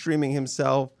live streaming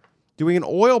himself doing an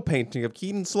oil painting of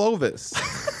Keaton Slovis.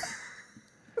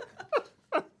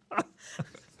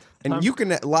 And you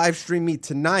can live stream me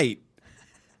tonight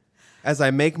as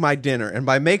I make my dinner. And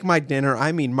by make my dinner,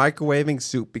 I mean microwaving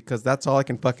soup, because that's all I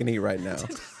can fucking eat right now.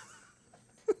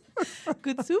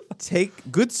 Good soup?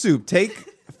 Take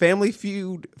Family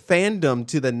Feud fandom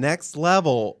to the next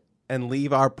level and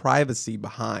leave our privacy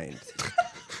behind.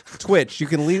 Twitch, you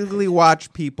can legally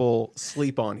watch people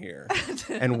sleep on here,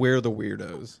 and we're the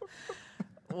weirdos.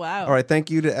 Wow. All right,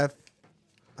 thank you to F.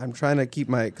 I'm trying to keep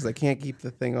because I can't keep the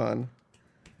thing on.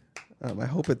 I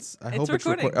hope it's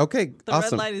recording. Okay, The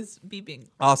awesome. red light is beeping.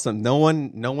 Awesome. No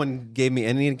one gave me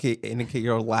any indicate.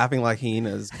 You're laughing like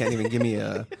hyenas. Can't even give me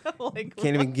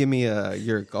a.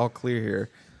 You're all clear here.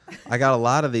 I got a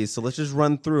lot of these, so let's just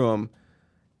run through them.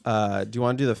 Do you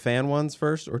want to do the fan ones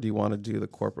first, or do you want to do the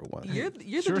corporate one? You're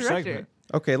the Sure, director. segment.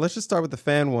 Okay, let's just start with the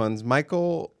fan ones.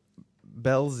 Michael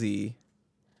Belzy,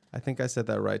 I think I said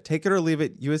that right. Take it or leave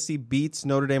it. USC beats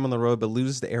Notre Dame on the road, but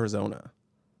loses to Arizona.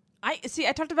 I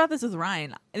talked about this with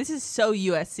Ryan. This is so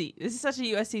USC. This is such a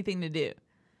USC thing to do.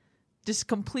 Just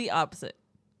complete opposite.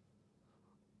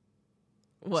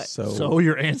 What? So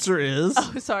your answer is?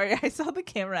 Oh, sorry. I saw the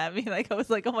camera at me. I was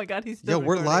like, oh my God, he's still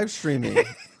we're recording. live streaming.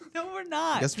 No, we're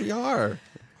not. Yes, we are.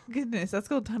 Goodness, that's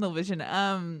called tunnel vision.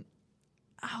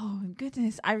 Oh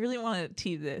goodness, I really want to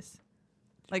tease this.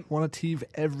 Want to tease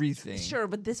everything. Sure,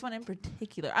 but this one in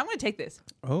particular, I'm going to take this.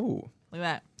 Oh. Look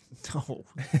at that. No,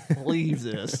 leave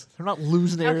this. They're not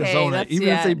losing to Okay, Arizona, even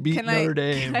if they beat Can I- Notre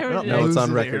Dame. can I They're not reject- No, it's on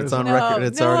losing to record. It's on Arizona. record.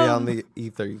 It's No. already on the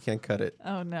ether. You can't cut it.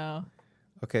 Oh no.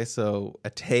 Okay, so a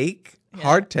take, Yeah.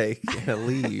 hard take, and a I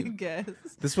leave. guess.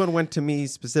 This one went to me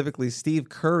specifically. Steve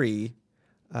Curry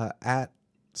at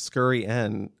Scurry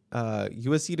N.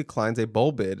 USC declines a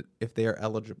bowl bid if they are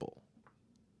eligible.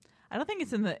 I don't think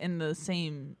it's in the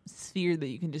same sphere that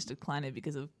you can just decline it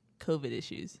because of COVID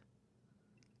issues.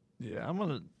 Yeah, I'm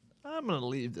gonna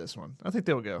leave this one. I think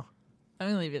they'll go. I'm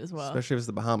gonna leave it as well. Especially if it's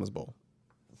the Bahamas Bowl.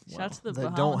 Shout out to the They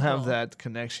Bahamas don't have Bowl. that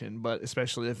connection, but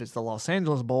especially if it's the Los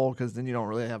Angeles Bowl, because then you don't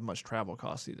really have much travel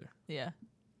costs either. Yeah.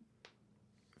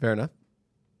 Fair enough.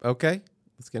 Okay,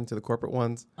 let's get into the corporate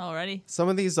ones. Alrighty. Some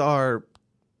of these are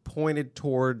pointed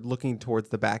toward looking towards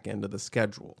the back end of the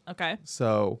schedule. Okay.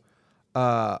 So,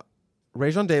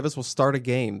 Rajon Davis will start a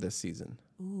game this season.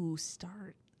 Ooh,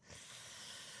 start.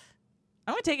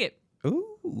 I'm gonna take it.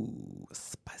 Ooh,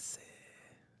 spicy.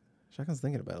 Shotgun's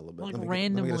thinking about it a little bit. Like Let me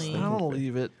randomly. get a I sniff don't of it.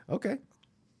 leave it. Okay.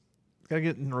 Gotta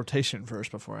get in rotation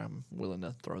first before I'm willing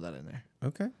to throw that in there.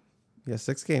 Okay. Yeah,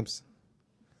 6 games.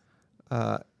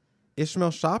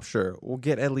 Ishmael Shropshire will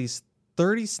get at least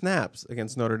 30 snaps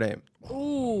against Notre Dame.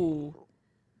 Ooh.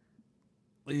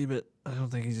 Leave it. I don't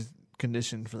think he's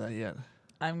conditioned for that yet.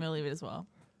 I'm gonna leave it as well.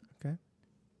 Okay.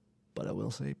 But I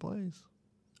will say he plays.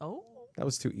 Oh. That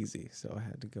was too easy, so I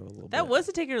had to go a little bit. That was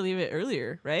a take it or leave it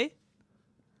earlier, right?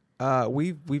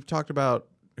 We've talked about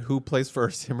who plays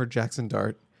first, him or Jackson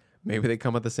Dart. Maybe they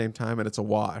come at the same time and it's a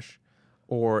wash.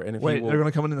 If Wait, they're going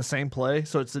to come in the same play?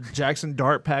 So it's the Jackson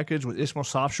Dart package with Ishmael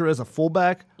Shropshire as a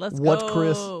fullback? Let's what, go.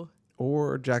 Chris?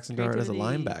 or Jackson Dart as a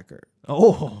Creativity. linebacker.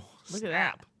 Oh, Look at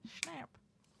that.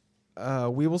 Snap.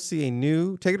 We will see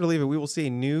take it or leave it, we will see a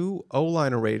new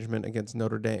O-line arrangement against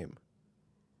Notre Dame.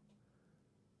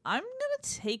 I'm gonna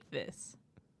take this.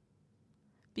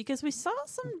 because we saw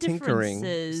some tinkering.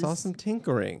 differences. Saw some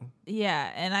tinkering.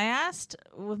 Yeah, and I asked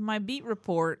with my beat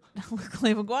report with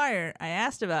Clay McGuire, I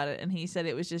asked about it, and he said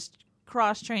it was just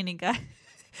cross-training guy.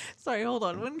 Sorry, hold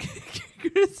on. When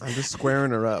Chris, I'm just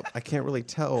squaring her up. I can't really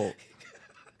tell.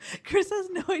 Chris has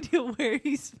no idea where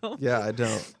he's filming. Yeah, I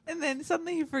don't. And then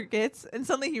suddenly he forgets, and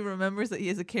suddenly he remembers that he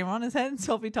has a camera on his head, and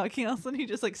so I'll be talking, all of a sudden he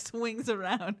just like swings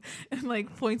around and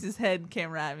like points his head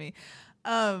camera at me.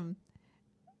 I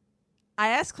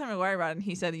asked Clay McGuire about it, and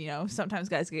he said, sometimes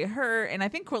guys get hurt, and I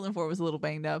think Cortland Ford was a little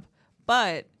banged up,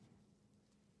 but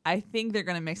I think they're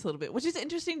going to mix a little bit, which is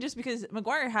interesting just because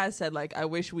McGuire has said, like, I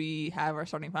wish we have our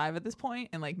starting five at this point,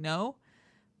 and like, no.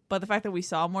 But the fact that we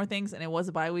saw more things and it was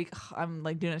a bye week, I'm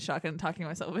like doing a shotgun and talking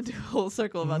myself into a whole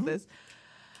circle about this.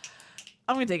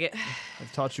 I'm going to take it.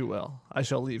 I've taught you well. I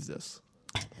shall leave this.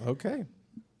 Okay.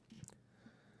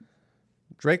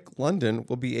 Drake London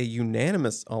will be a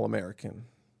unanimous All-American.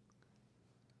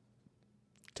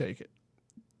 Take it.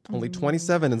 Only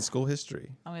 27 in school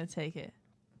history. I'm going to take it.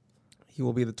 He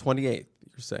will be the 28th,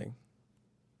 you're saying.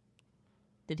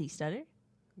 Did he stutter?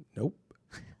 Nope.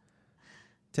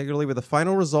 Take it or leave it. The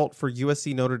final result for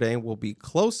USC Notre Dame will be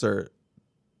closer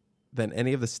than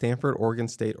any of the Stanford, Oregon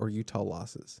State, or Utah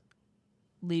losses.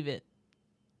 Leave it.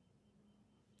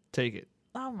 Take it.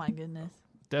 Oh, my goodness.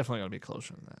 Definitely going to be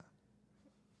closer than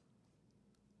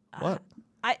that. What?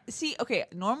 I see. Okay,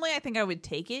 normally I think I would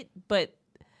take it, but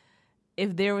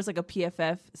if there was like a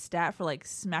PFF stat for like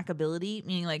smackability,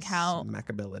 meaning like how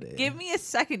Smackability. give me a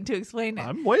second to explain it.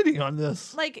 I'm waiting on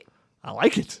this. Like I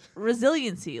like it.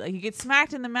 resiliency, like you get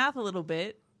smacked in the mouth a little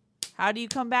bit. How do you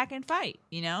come back and fight?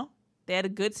 They had a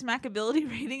good smackability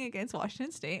rating against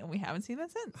Washington State, and we haven't seen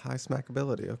that since. High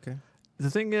smackability, okay. The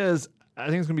thing is, I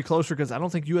think it's going to be closer because I don't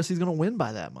think USC is going to win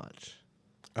by that much.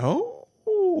 Oh,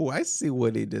 I see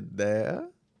what he did there.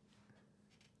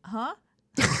 Huh?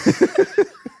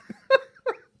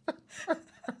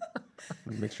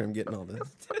 Make sure I'm getting all this.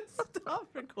 Stop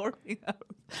recording us.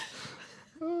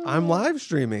 I'm live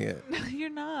streaming it. No, you're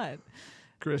not.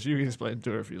 Chris, you can explain it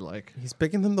to her if you like. He's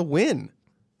picking them to win.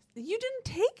 You didn't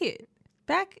take it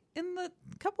back in the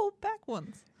couple back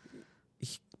ones.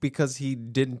 Because he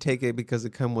didn't take it because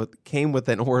it came with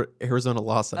an Arizona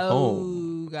loss at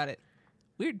home. Oh, got it.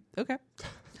 Weird. Okay.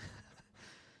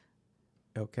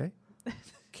 Okay.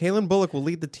 Kalen Bullock will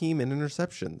lead the team in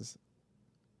interceptions.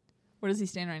 Where does he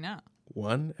stand right now?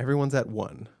 1. Everyone's at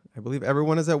 1. I believe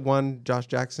everyone is at 1. Josh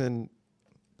Jackson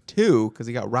 2 because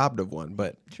he got robbed of 1.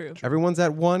 But True. Everyone's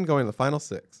at 1 going to the final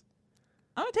 6.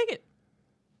 I'm going to take it.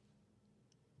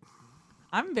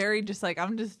 I'm very just like,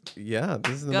 Yeah,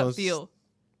 this is the gut most feel.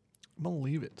 I'm going to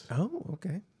leave it. Oh, okay.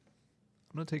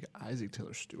 I'm going to take Isaac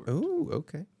Taylor Stewart. Oh,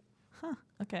 okay. Huh.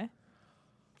 Okay.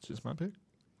 It's just my pick.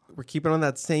 We're keeping on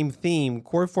that same theme.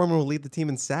 Corey Foreman will lead the team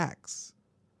in sacks.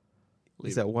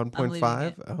 He's at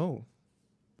 1.5. Oh.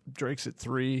 Drake's at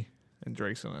 3, and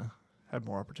Drake's going to have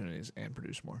more opportunities and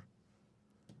produce more.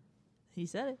 He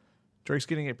said it. Drake's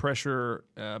getting a pressure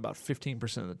about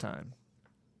 15% of the time,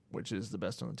 which is the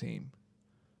best on the team.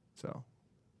 So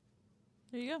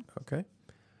There you go. Okay.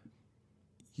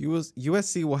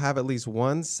 USC will have at least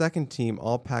one second-team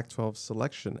All Pac-12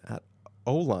 selection at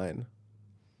O-line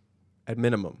at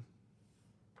minimum.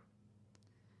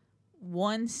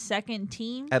 One second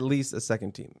team? At least a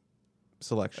second-team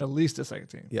selection. at least a second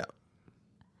team. Yeah.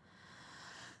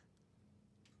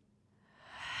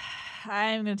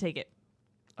 I'm going to take it.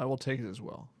 I will take it as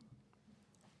well.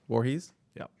 Voorhees?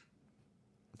 Yep.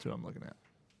 That's who I'm looking at.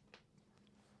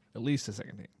 At least a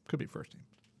second team. Could be first team.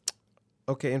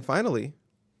 Okay, and finally,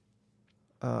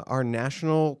 our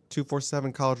national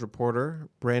 247 college reporter,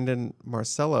 Brandon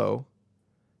Marcello,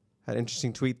 had an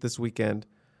interesting tweet this weekend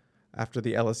after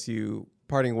the LSU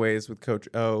parting ways with Coach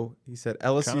O. He said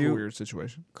LSU Kind of a weird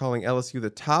situation. calling LSU the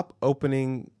top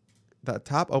opening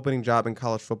job in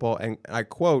college football, and I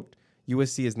quote,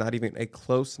 USC is not even a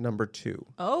close number 2.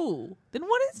 Oh, then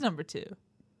what is number 2?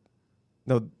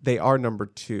 No, they are number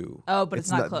 2. Oh, but it's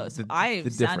not close. I am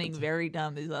the sounding difference. very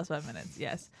dumb these last 5 minutes.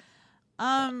 Yes.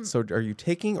 So are you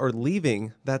taking or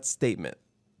leaving that statement?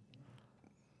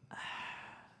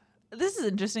 This is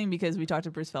interesting because we talked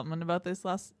to Bruce Feldman about this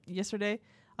yesterday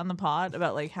on the pod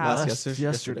about like how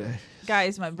Yesterday.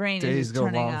 guys, my brain Days is just go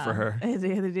turning long on. for her.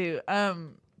 They do.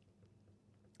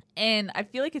 And I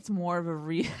feel like it's more of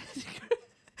a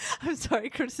I'm sorry,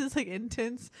 Chris's like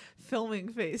intense filming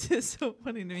face is so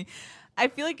funny to me. I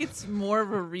feel like it's more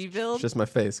of a rebuild. It's just my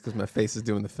face because my face is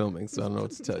doing the filming, so I don't know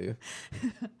what to tell you.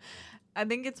 I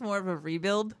think it's more of a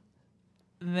rebuild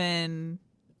than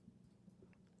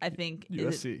I think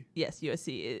USC.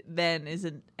 USC then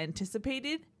isn't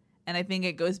anticipated. And I think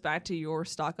it goes back to your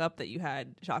stock up that you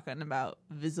had, Shotgun, about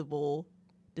visible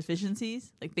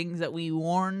deficiencies, like things that we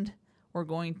warned were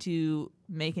going to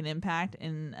make an impact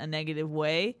in a negative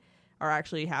way are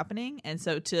actually happening. And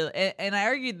so and I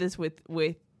argued this with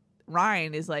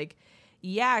Ryan, is like,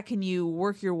 yeah, can you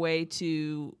work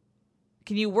the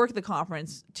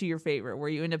conference to your favor where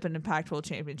you end up in a Pac-12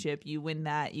 championship, you win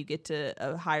that, you get to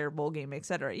a higher bowl game,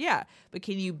 etc. Yeah, but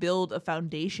can you build a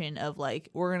foundation of like,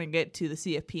 we're going to get to the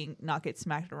CFP and not get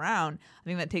smacked around? I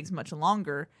think that takes much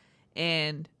longer.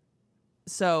 And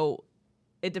so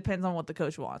it depends on what the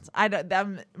coach wants.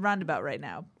 I'm roundabout right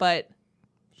now, but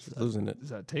she's losing it. Is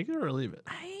that take it or leave it?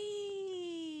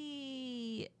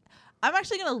 I'm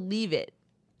actually going to leave it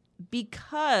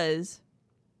because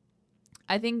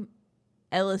I think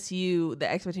LSU, the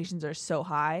expectations are so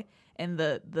high and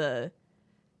the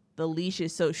leash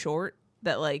is so short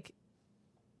that, like,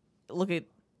 look at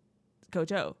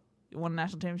Coach O. He won a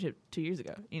national championship 2 years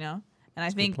ago, you know? And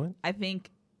I think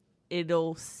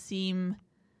it'll seem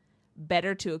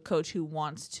better to a coach who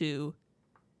wants to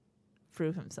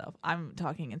prove himself. I'm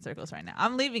talking in circles right now.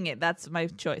 I'm leaving it. That's my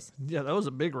choice. Yeah, that was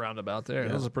a big roundabout there. Yeah.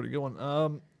 That was a pretty good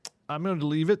one. I'm going to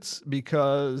leave it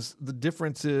because the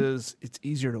difference is it's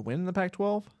easier to win in the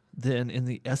Pac-12 than in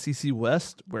the SEC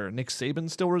West, where Nick Saban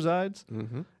still resides.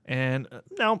 Mm-hmm. And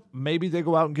now maybe they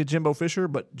go out and get Jimbo Fisher,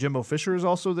 but Jimbo Fisher is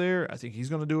also there. I think he's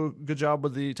going to do a good job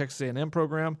with the Texas A&M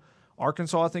program.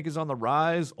 Arkansas, I think, is on the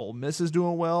rise. Ole Miss is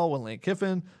doing well with Lane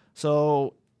Kiffin.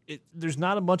 So there's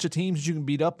not a bunch of teams you can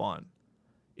beat up on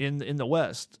in the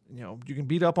West. You know, you can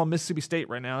beat up on Mississippi State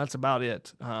right now. That's about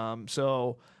it.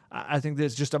 So I think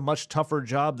there's just a much tougher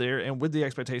job there, and with the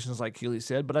expectations, like Keely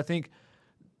said. But I think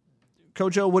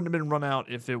Coach O wouldn't have been run out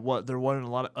if there wasn't a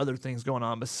lot of other things going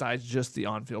on besides just the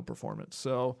on-field performance.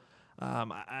 So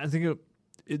I think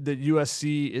that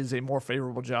USC is a more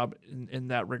favorable job in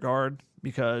that regard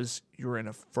because you're in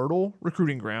a fertile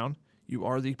recruiting ground. You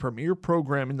are the premier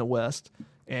program in the West,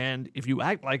 and if you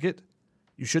act like it,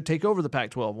 you should take over the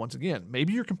Pac-12 once again.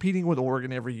 Maybe you're competing with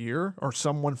Oregon every year or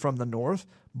someone from the North,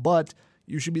 but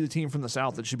you should be the team from the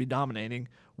South that should be dominating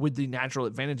with the natural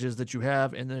advantages that you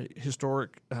have and the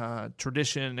historic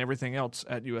tradition and everything else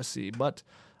at USC. But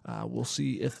we'll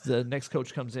see if the next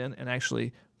coach comes in and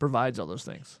actually provides all those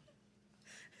things.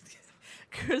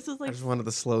 Chris was like, I just wanted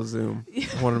the slow zoom.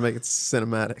 I wanted to make it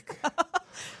cinematic.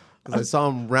 Because I saw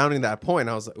him rounding that point,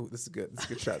 I was like, "Ooh, this is good. This is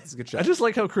a good shot. This is a good shot." I just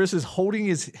like how Chris is holding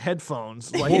his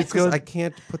headphones like it's good. I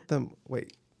can't put them.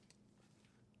 Wait.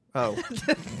 Oh.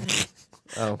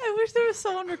 I wish there was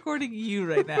someone recording you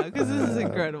right now because this is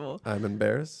incredible. I'm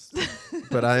embarrassed,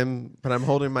 but I'm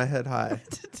holding my head high,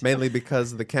 mainly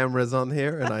because the camera is on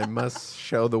here and I must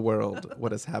show the world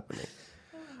what is happening.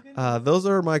 Those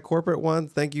are my corporate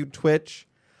ones. Thank you, Twitch.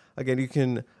 Again, you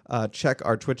can check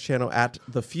our Twitch channel at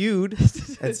The Feud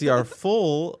and see our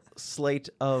full slate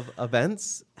of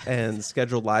events and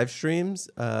scheduled live streams.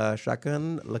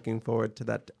 Shotgun, looking forward to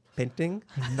that painting.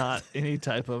 Not any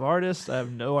type of artist. I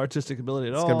have no artistic ability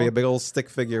at all. It's going to be a big old stick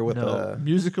figure with no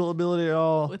musical ability at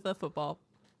all. With a football.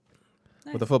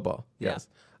 Nice. With a football, yes.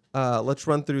 Yeah. Let's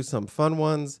run through some fun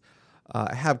ones.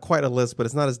 I have quite a list, but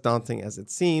it's not as daunting as it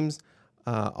seems.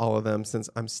 All of them, since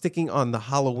I'm sticking on the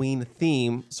Halloween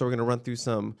theme. So we're going to run through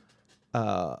some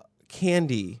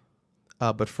candy.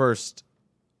 But first,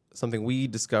 something we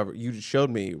discovered, you showed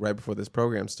me right before this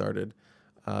program started,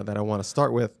 that I want to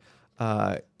start with.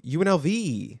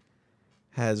 UNLV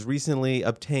has recently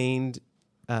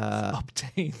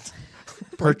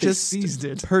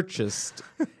purchased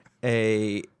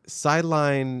a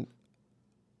sideline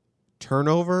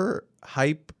turnover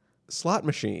hype slot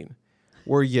machine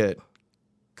where you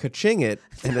ka-ching it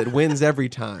and it wins every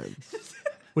time.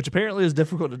 Which apparently is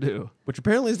difficult to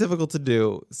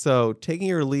do. So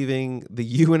taking or leaving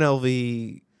the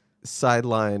UNLV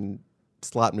sideline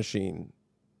slot machine.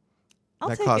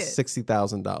 That costs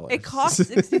 $60,000. It costs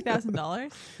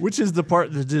 $60,000? Which is the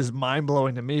part that is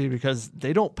mind-blowing to me because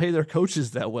they don't pay their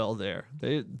coaches that well there.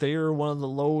 They are one of the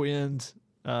low-end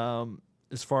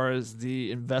as far as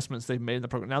the investments they've made in the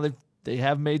program. Now they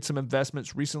have made some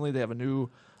investments recently. They have a new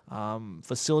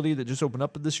facility that just opened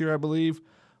up this year, I believe.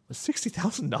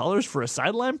 $60,000 for a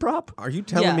sideline prop? Are you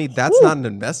telling me that's not an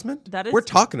investment? That is. We're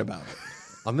talking about it.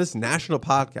 On this national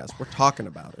podcast, we're talking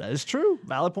about it. That is true.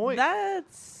 Valid point.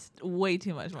 That's way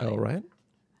too much money. All right.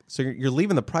 So you're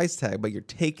leaving the price tag, but you're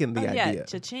taking the idea. Yeah,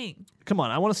 cha-ching. Come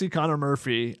on, I want to see Connor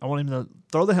Murphy. I want him to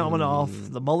throw the helmet off,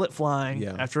 the mullet flying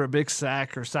after a big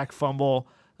sack or sack fumble.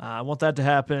 I want that to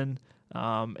happen.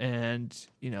 And,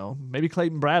 maybe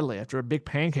Clayton Bradley after a big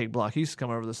pancake block. He's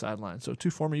come over the sideline. So 2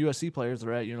 former USC players that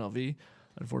are at UNLV.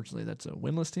 Unfortunately, that's a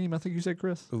winless team. I think you said,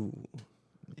 Chris. Ooh.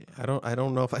 Yeah. I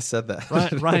don't know if I said that.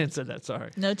 Ryan said that.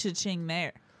 Sorry. No cha-ching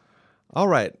there. All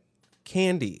right.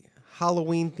 Candy.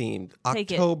 Halloween themed.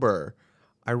 Take it. October.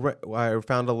 I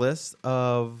found a list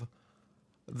of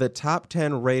the top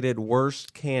 10 rated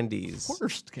worst candies.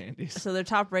 Worst candies. So they're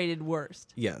top rated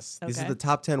worst. Yes. These are Okay. the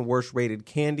top 10 worst rated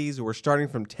candies. We're starting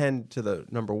from 10 to the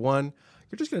number 1.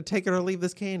 You're just going to take it or leave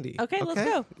this candy. Okay, let's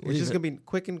go. It's Leave just it. going to be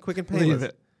quick and Leave painless.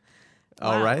 it.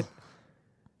 All Wow. right.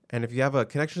 And if you have a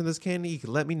connection to this candy, you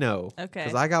can let me know. Okay.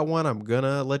 Because I got one I'm going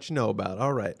to let you know about.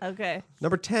 All right. Okay.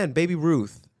 Number 10, Baby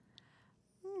Ruth.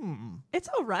 It's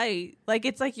all right. Like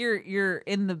it's like you're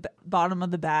in the bottom of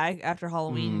the bag after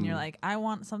Halloween, and you're like, I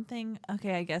want something.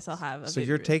 Okay, I guess I'll have. So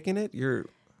you're taking it? You're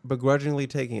begrudgingly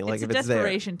taking it, like It's if a it's there.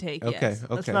 desperation take. Okay, Yes.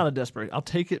 okay. That's not a desperate. I'll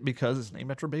take it because it's named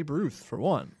after Babe Ruth, for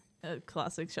one. A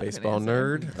classic shotgun Baseball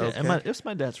answer. nerd. Yeah, Okay. and it's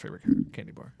my dad's favorite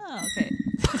candy bar. Oh, okay.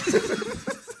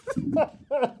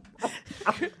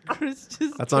 Chris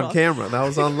just That's on camera. That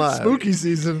was on live. Spooky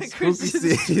season. Chris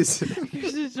Spooky just, season.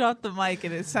 Chris just dropped the mic,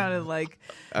 and it sounded like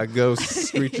A ghost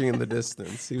screeching in the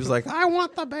distance. He was like, I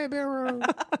want the Baby Ruth.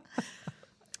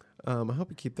 I hope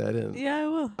you keep that in. yeah, I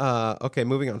will. Okay,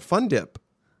 moving on. Fun Dip.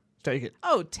 Take it.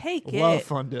 Oh, take Love it.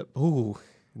 Fun Dip. Ooh,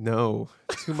 no.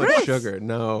 Too much sugar.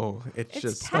 No. It's It's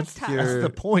just tactile. pure. That's the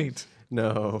point.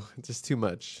 No, just too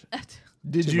much.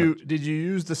 Did Too you much. did you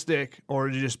use the stick or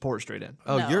did you just pour it straight in?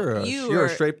 Oh, No, you're a you you're are- a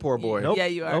straight poor boy. Nope. Yeah,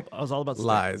 you are. Nope. I was all about the stick.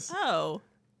 Lies. Oh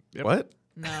Yep. What?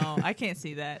 no, I can't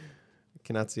see that.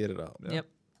 Cannot see it at all. Yep.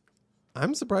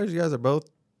 I'm surprised you guys are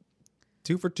both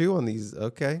 2 for 2 on these.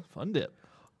 Okay. Fun Dip.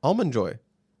 Almond Joy.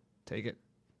 Take it.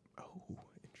 Oh,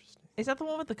 interesting. Is that the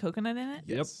one with the coconut in it?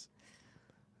 Yes.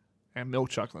 And milk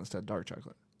chocolate instead of dark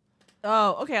chocolate.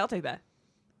 Oh, okay, I'll take that.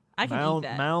 I can eat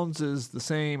that. Mounds is the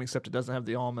same except it doesn't have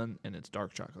the almond and it's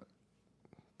dark chocolate.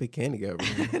 Big candy guy over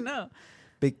here. No.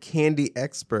 Big candy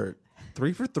expert.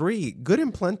 3 for 3. Good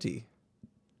and plenty.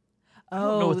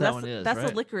 Oh, know what that that's one is, that's the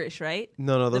right? licorice, right?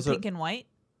 No, The those are pink and white.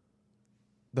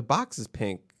 the box is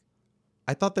pink.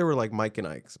 I thought they were like Mike and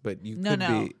Ike's, but you No, could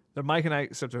no. be. They're Mike and I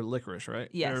except they're licorice, right?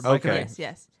 Yes. They're Mike and Okay. Yes.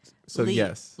 Yes. So leave,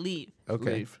 yes. Leave.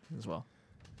 Okay. Leaf as well.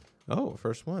 Oh,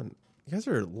 first one. You guys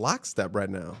are lockstep right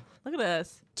now. Look at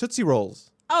us. Tootsie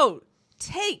Rolls. Oh,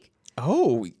 take.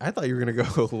 Oh, I thought you were gonna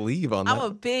go leave on I'm that. a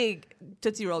big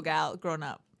Tootsie Roll gal growing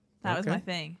up. That was Okay. my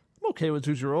thing. I'm okay with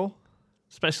Tootsie Roll,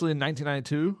 especially in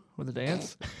 1992 with the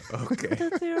dance. Okay.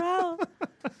 Tootsie Roll.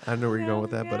 I know where you're going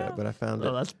with that, Yeah. but I found Oh,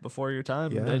 it. that's before your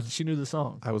time. Yeah. She knew the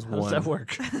song. I was How does one. that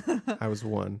work? I was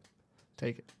 1.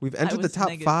 Take it. We've entered the was top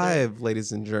negative 5,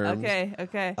 ladies and germs. Okay.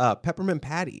 Okay. Peppermint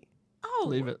patty. Oh,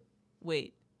 Leave it.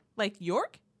 Wait. Like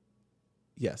York?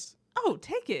 Yes. Oh,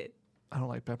 take it. I don't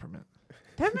like peppermint.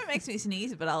 Peppermint makes me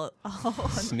sneeze, but I'll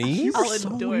Sneeze? I'll so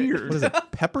endure it. weird. What is it?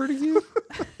 Pepper to you?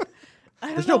 I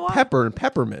don't There's know no why. pepper in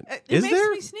peppermint. It Is makes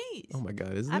there? me sneeze. Oh my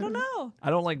god, is there? I don't know. I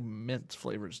don't like mint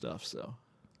flavored stuff, so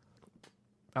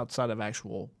outside of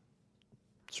actual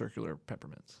circular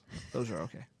peppermints. Those are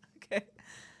okay. Okay.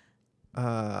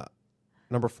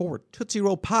 Number 4, Tootsie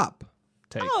Roll Pop.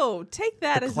 Take. Oh, take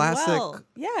that The as classic well.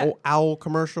 Yeah. Owl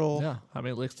commercial. Yeah. How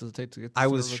many licks does it take to get? I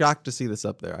was service? shocked to see this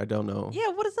up there. I don't know. Yeah.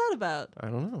 What is that about? I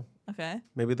don't know. Okay.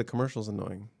 Maybe the commercial's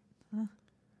annoying.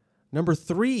 Number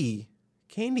 3,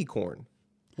 candy corn.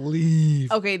 Leave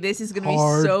Okay. This is gonna be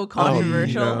Hard so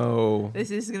controversial. Oh, no.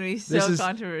 This is gonna be This so is-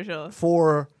 controversial.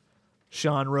 for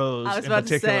Sean Rose. I was in about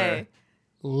to particular. say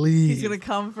Leave. he's gonna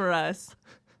come for us,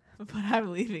 but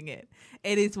I'm leaving it.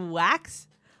 It is wax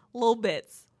little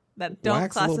bits that don't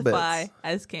Wax Little classify Bits.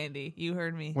 as candy. You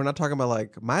heard me. We're not talking about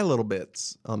like My Little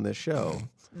Bits on this show.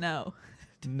 No.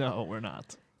 No, we're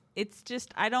not. It's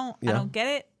just I don't Yeah. get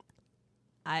it.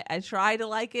 I try to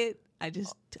like it. I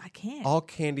can't. All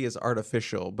candy is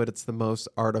artificial, but it's the most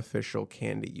artificial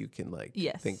candy you can like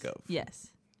yes. think of.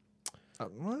 Yes.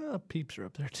 Well, peeps are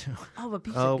up there too. Oh, but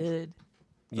peeps Oh. are good.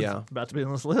 Yeah. About to be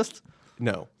on this list.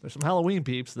 No. There's some Halloween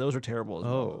peeps. Those are terrible. As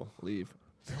Oh. well. Leave.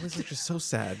 They always look just so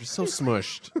sad, just so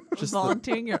smushed. Just the,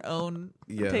 Volunteering your own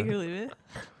Yeah. take or leave it.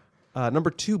 number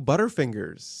 2,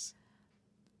 Butterfingers.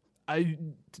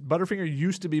 Butterfinger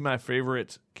used to be my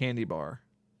favorite candy bar,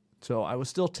 so I would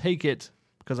still take it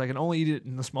because I can only eat it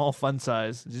in the small fun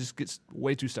size. It just gets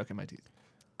way too stuck in my teeth.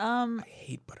 I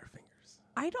hate Butterfingers.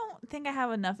 I don't think I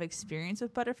have enough experience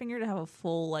with Butterfinger to have a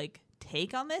full like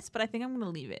take on this, but I think I'm gonna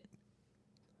leave it.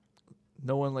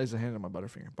 No one lays a hand on my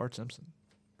Butterfinger. Bart Simpson,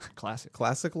 classic,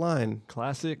 Classic line.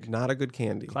 classic, Not a good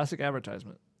candy. classic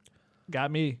advertisement.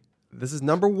 Got me. This is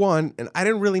number 1, and I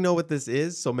didn't really know what this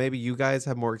is, so maybe you guys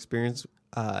have more experience.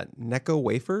 Necco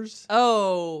wafers.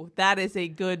 Oh, that is a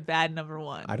good bad number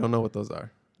one. I don't know what those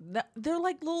are. They're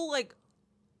like little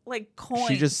like coins.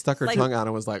 She just stuck her like, tongue out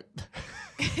and was like,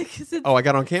 'cause it's "Oh, I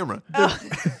got on camera."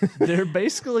 They're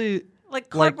basically like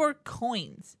cardboard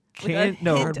coins. With a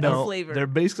hint of flavor. They're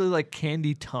basically like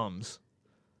candy Tums.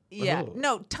 Yeah. Oh.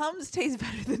 No, Tums taste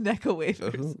better than Necco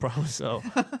wafers. Probably so.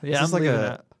 Is Yeah, this I'm like leaving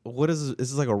that. what is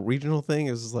this like a regional thing?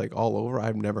 Is this like all over?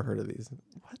 I've never heard of these.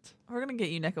 What? We're gonna get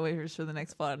you Necco wafers for the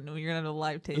next pod, and you're gonna have a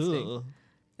live tasting. Ugh.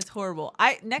 It's horrible.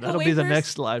 Necco That'll wafers. be the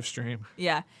next live stream.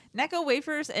 Yeah, Necco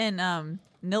wafers and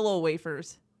Nillo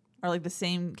wafers are like the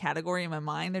same category in my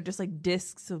mind. They're just like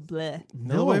discs of bleh.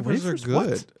 No, wafers are good.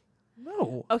 what?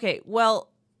 No. Okay, well,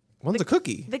 One's a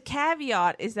cookie. the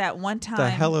caveat is that one time. The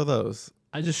hell are those?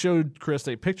 I just showed Chris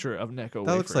a picture of Necco That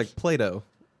wafers. looks like Play-Doh.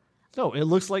 No, it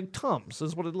looks like Tums. This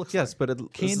is what it looks Yes, like. but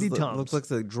it Candy Tums. looks like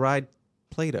the dried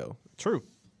Play-Doh. True.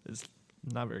 It's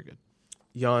not very good.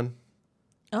 Yawn.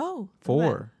 Oh,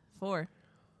 4. 4.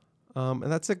 And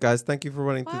that's it, guys. Thank you for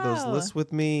running through those Wow. lists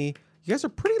with me. You guys are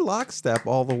pretty lockstep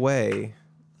all the way.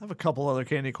 I have a couple other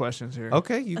candy questions here.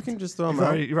 Okay, you can just throw them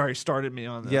out. You've already started me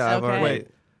on this. Yeah, I've Okay. already. Wait.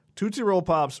 Tootsie Roll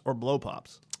Pops or Blow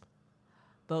Pops?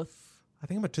 Both I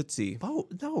think I'm a Tootsie. Oh,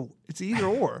 no. It's either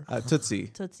or. Tootsie.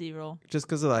 Tootsie Roll. Just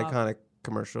because of the Pop. iconic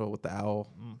commercial with the owl.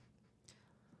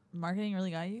 Marketing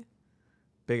really got you.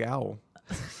 Big owl.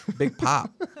 Big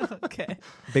pop. Okay.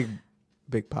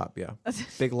 Big pop, yeah.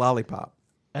 Big lollipop.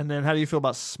 And then how do you feel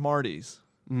about Smarties?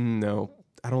 No,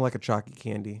 I don't like a chalky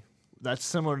candy. That's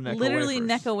similar to Necco Literally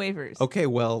wafers. Necco wafers. Okay,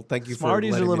 well, thank you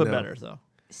Smarties for are a letting little me bit know. better, though.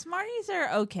 Smarties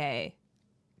are okay.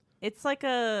 It's like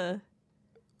a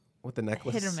With the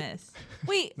necklace. hit or miss.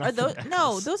 Wait, Not are the those? No,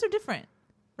 necklace. those are different,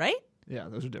 right? Yeah,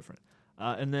 those are different.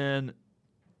 And then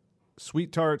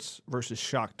Sweet Tarts versus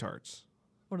Shock Tarts.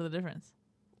 What are the difference?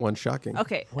 One shocking.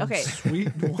 Okay, One okay. sweet,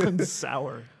 one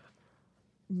sour.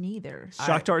 Neither.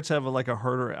 Shock Tarts have like a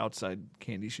harder outside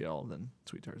candy shell than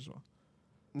Sweet Tarts as well.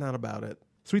 Not about it.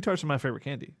 Sweet Tarts are my favorite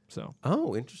candy, so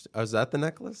Oh, interesting. Oh, is that the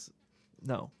necklace?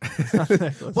 no. It's not a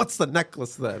necklace. What's the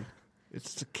necklace then?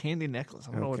 It's a candy necklace.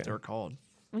 I don't know what Okay. they're called.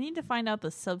 We need to find out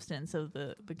the substance of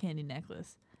the candy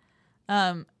necklace.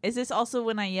 Is this also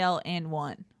when I yell and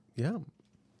one? Yeah,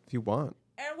 if you want.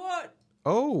 And one.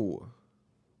 Oh.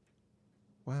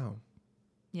 Wow.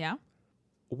 Yeah.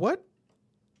 What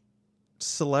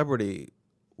celebrity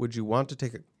would you want to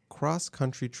take a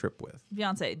cross-country trip with?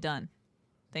 Beyonce, done.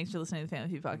 Thanks for listening to the Family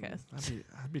Feud podcast.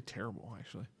 That'd be terrible,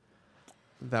 actually.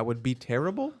 That would be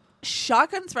terrible?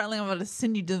 Shotgun Spratling, I'm going to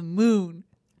send you to the moon.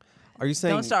 Are you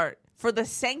saying Don't start. For the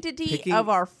sanctity picking- of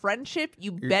our friendship,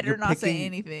 you better you're not say picking-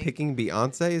 anything. Picking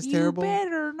Beyonce is you terrible?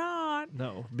 better not.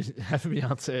 No, having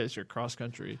Beyonce as your cross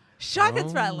country. Shotgun Oh,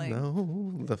 Spratling.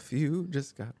 no, the feud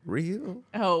just got real.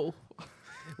 Oh,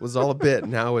 It was all a bit.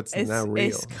 Now it's it's, now real.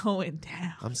 it's going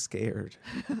down. I'm scared.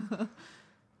 I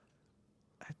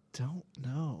don't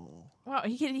know. Wow,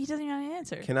 he doesn't even have an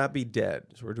answer. Cannot be dead.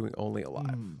 So we're doing only alive.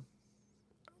 Hmm.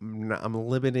 I'm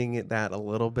limiting it that a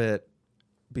little bit.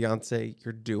 Beyonce,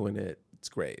 you're doing it. It's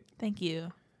great. Thank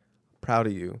you. Proud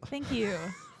of you. Thank you.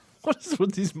 What is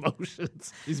with these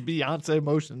motions? These Beyonce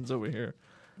motions over here.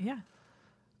 Yeah.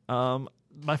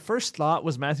 My first thought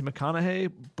was Matthew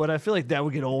McConaughey, but I feel like that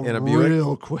would get old In a Buick?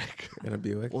 real quick. In a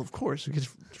Buick. Well, of course, we get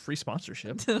free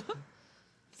sponsorship.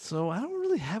 So I don't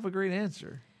really have a great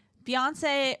answer.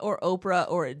 Beyonce or Oprah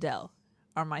or Adele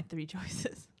are my 3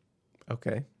 choices.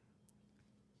 Okay.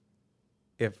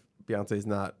 If Beyonce's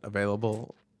not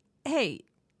available, Hey,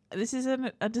 this is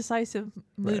a decisive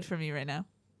mood Right. for me right now.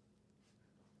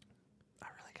 I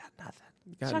really got nothing.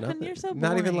 you got Shotgun, nothing. you're so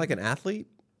Not even boring. like an athlete.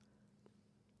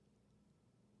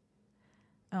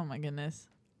 Oh my goodness.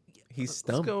 He's Let's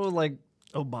stumped. go with like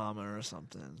Obama or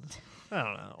something. I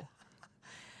don't know.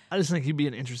 I just think he'd be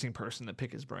an interesting person to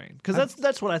pick his brain because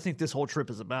that's what I think this whole trip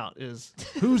is about: is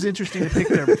who's interesting to pick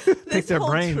their whole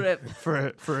brain trip.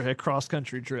 for a cross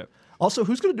country trip. Also,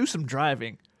 who's going to do some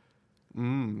driving? 'Cause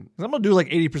I'm going to do like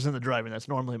 80% of the driving. That's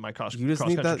normally my cross. You just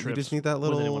need cross-country that. You trips just need that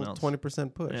with anyone little else.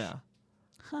 20% push. Yeah.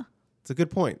 It's a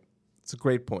good point. It's a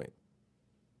great point.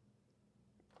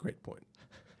 Great point.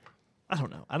 I don't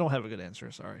know. I don't have a good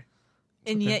answer. Sorry.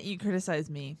 And yet you criticize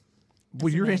me.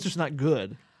 Well, your answer's not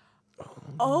good.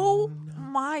 Oh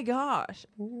my gosh.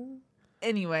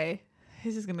 Anyway,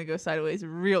 this is going to go sideways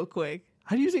real quick.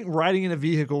 How do you think riding in a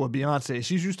vehicle with Beyonce?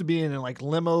 She's used to being in like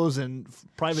limos and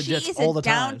private She jets is all a the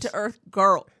time. down to earth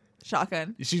girl.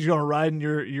 Shotgun. She's going to ride in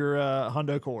your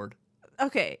Honda Accord.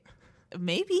 Okay.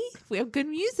 Maybe if we have good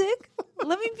music.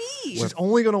 Let me be. She's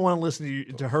only going to want to listen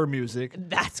to her music,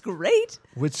 That's great.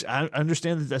 which I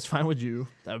understand that that's fine with you.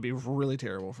 That would be really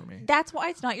terrible for me. That's why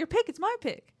it's not your pick. It's my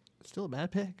pick. Still a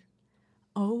bad pick.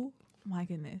 Oh my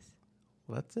goodness.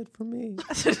 That's it for me.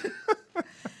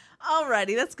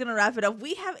 Alrighty, that's going to wrap it up.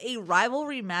 We have a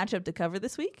rivalry matchup to cover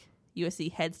this week.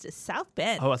 USC heads to South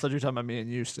Bend. Oh, I thought you were talking about me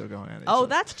and you still going at it. Oh,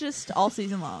 that's just all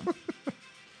season long.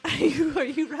 Are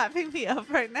you wrapping me up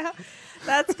right now?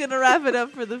 That's going to wrap it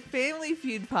up for the Family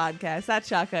Feud podcast. That's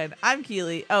Shotgun. I'm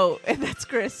Keely. Oh, and that's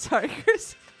Chris. Sorry,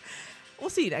 Chris. We'll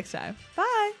see you next time.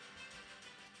 Bye.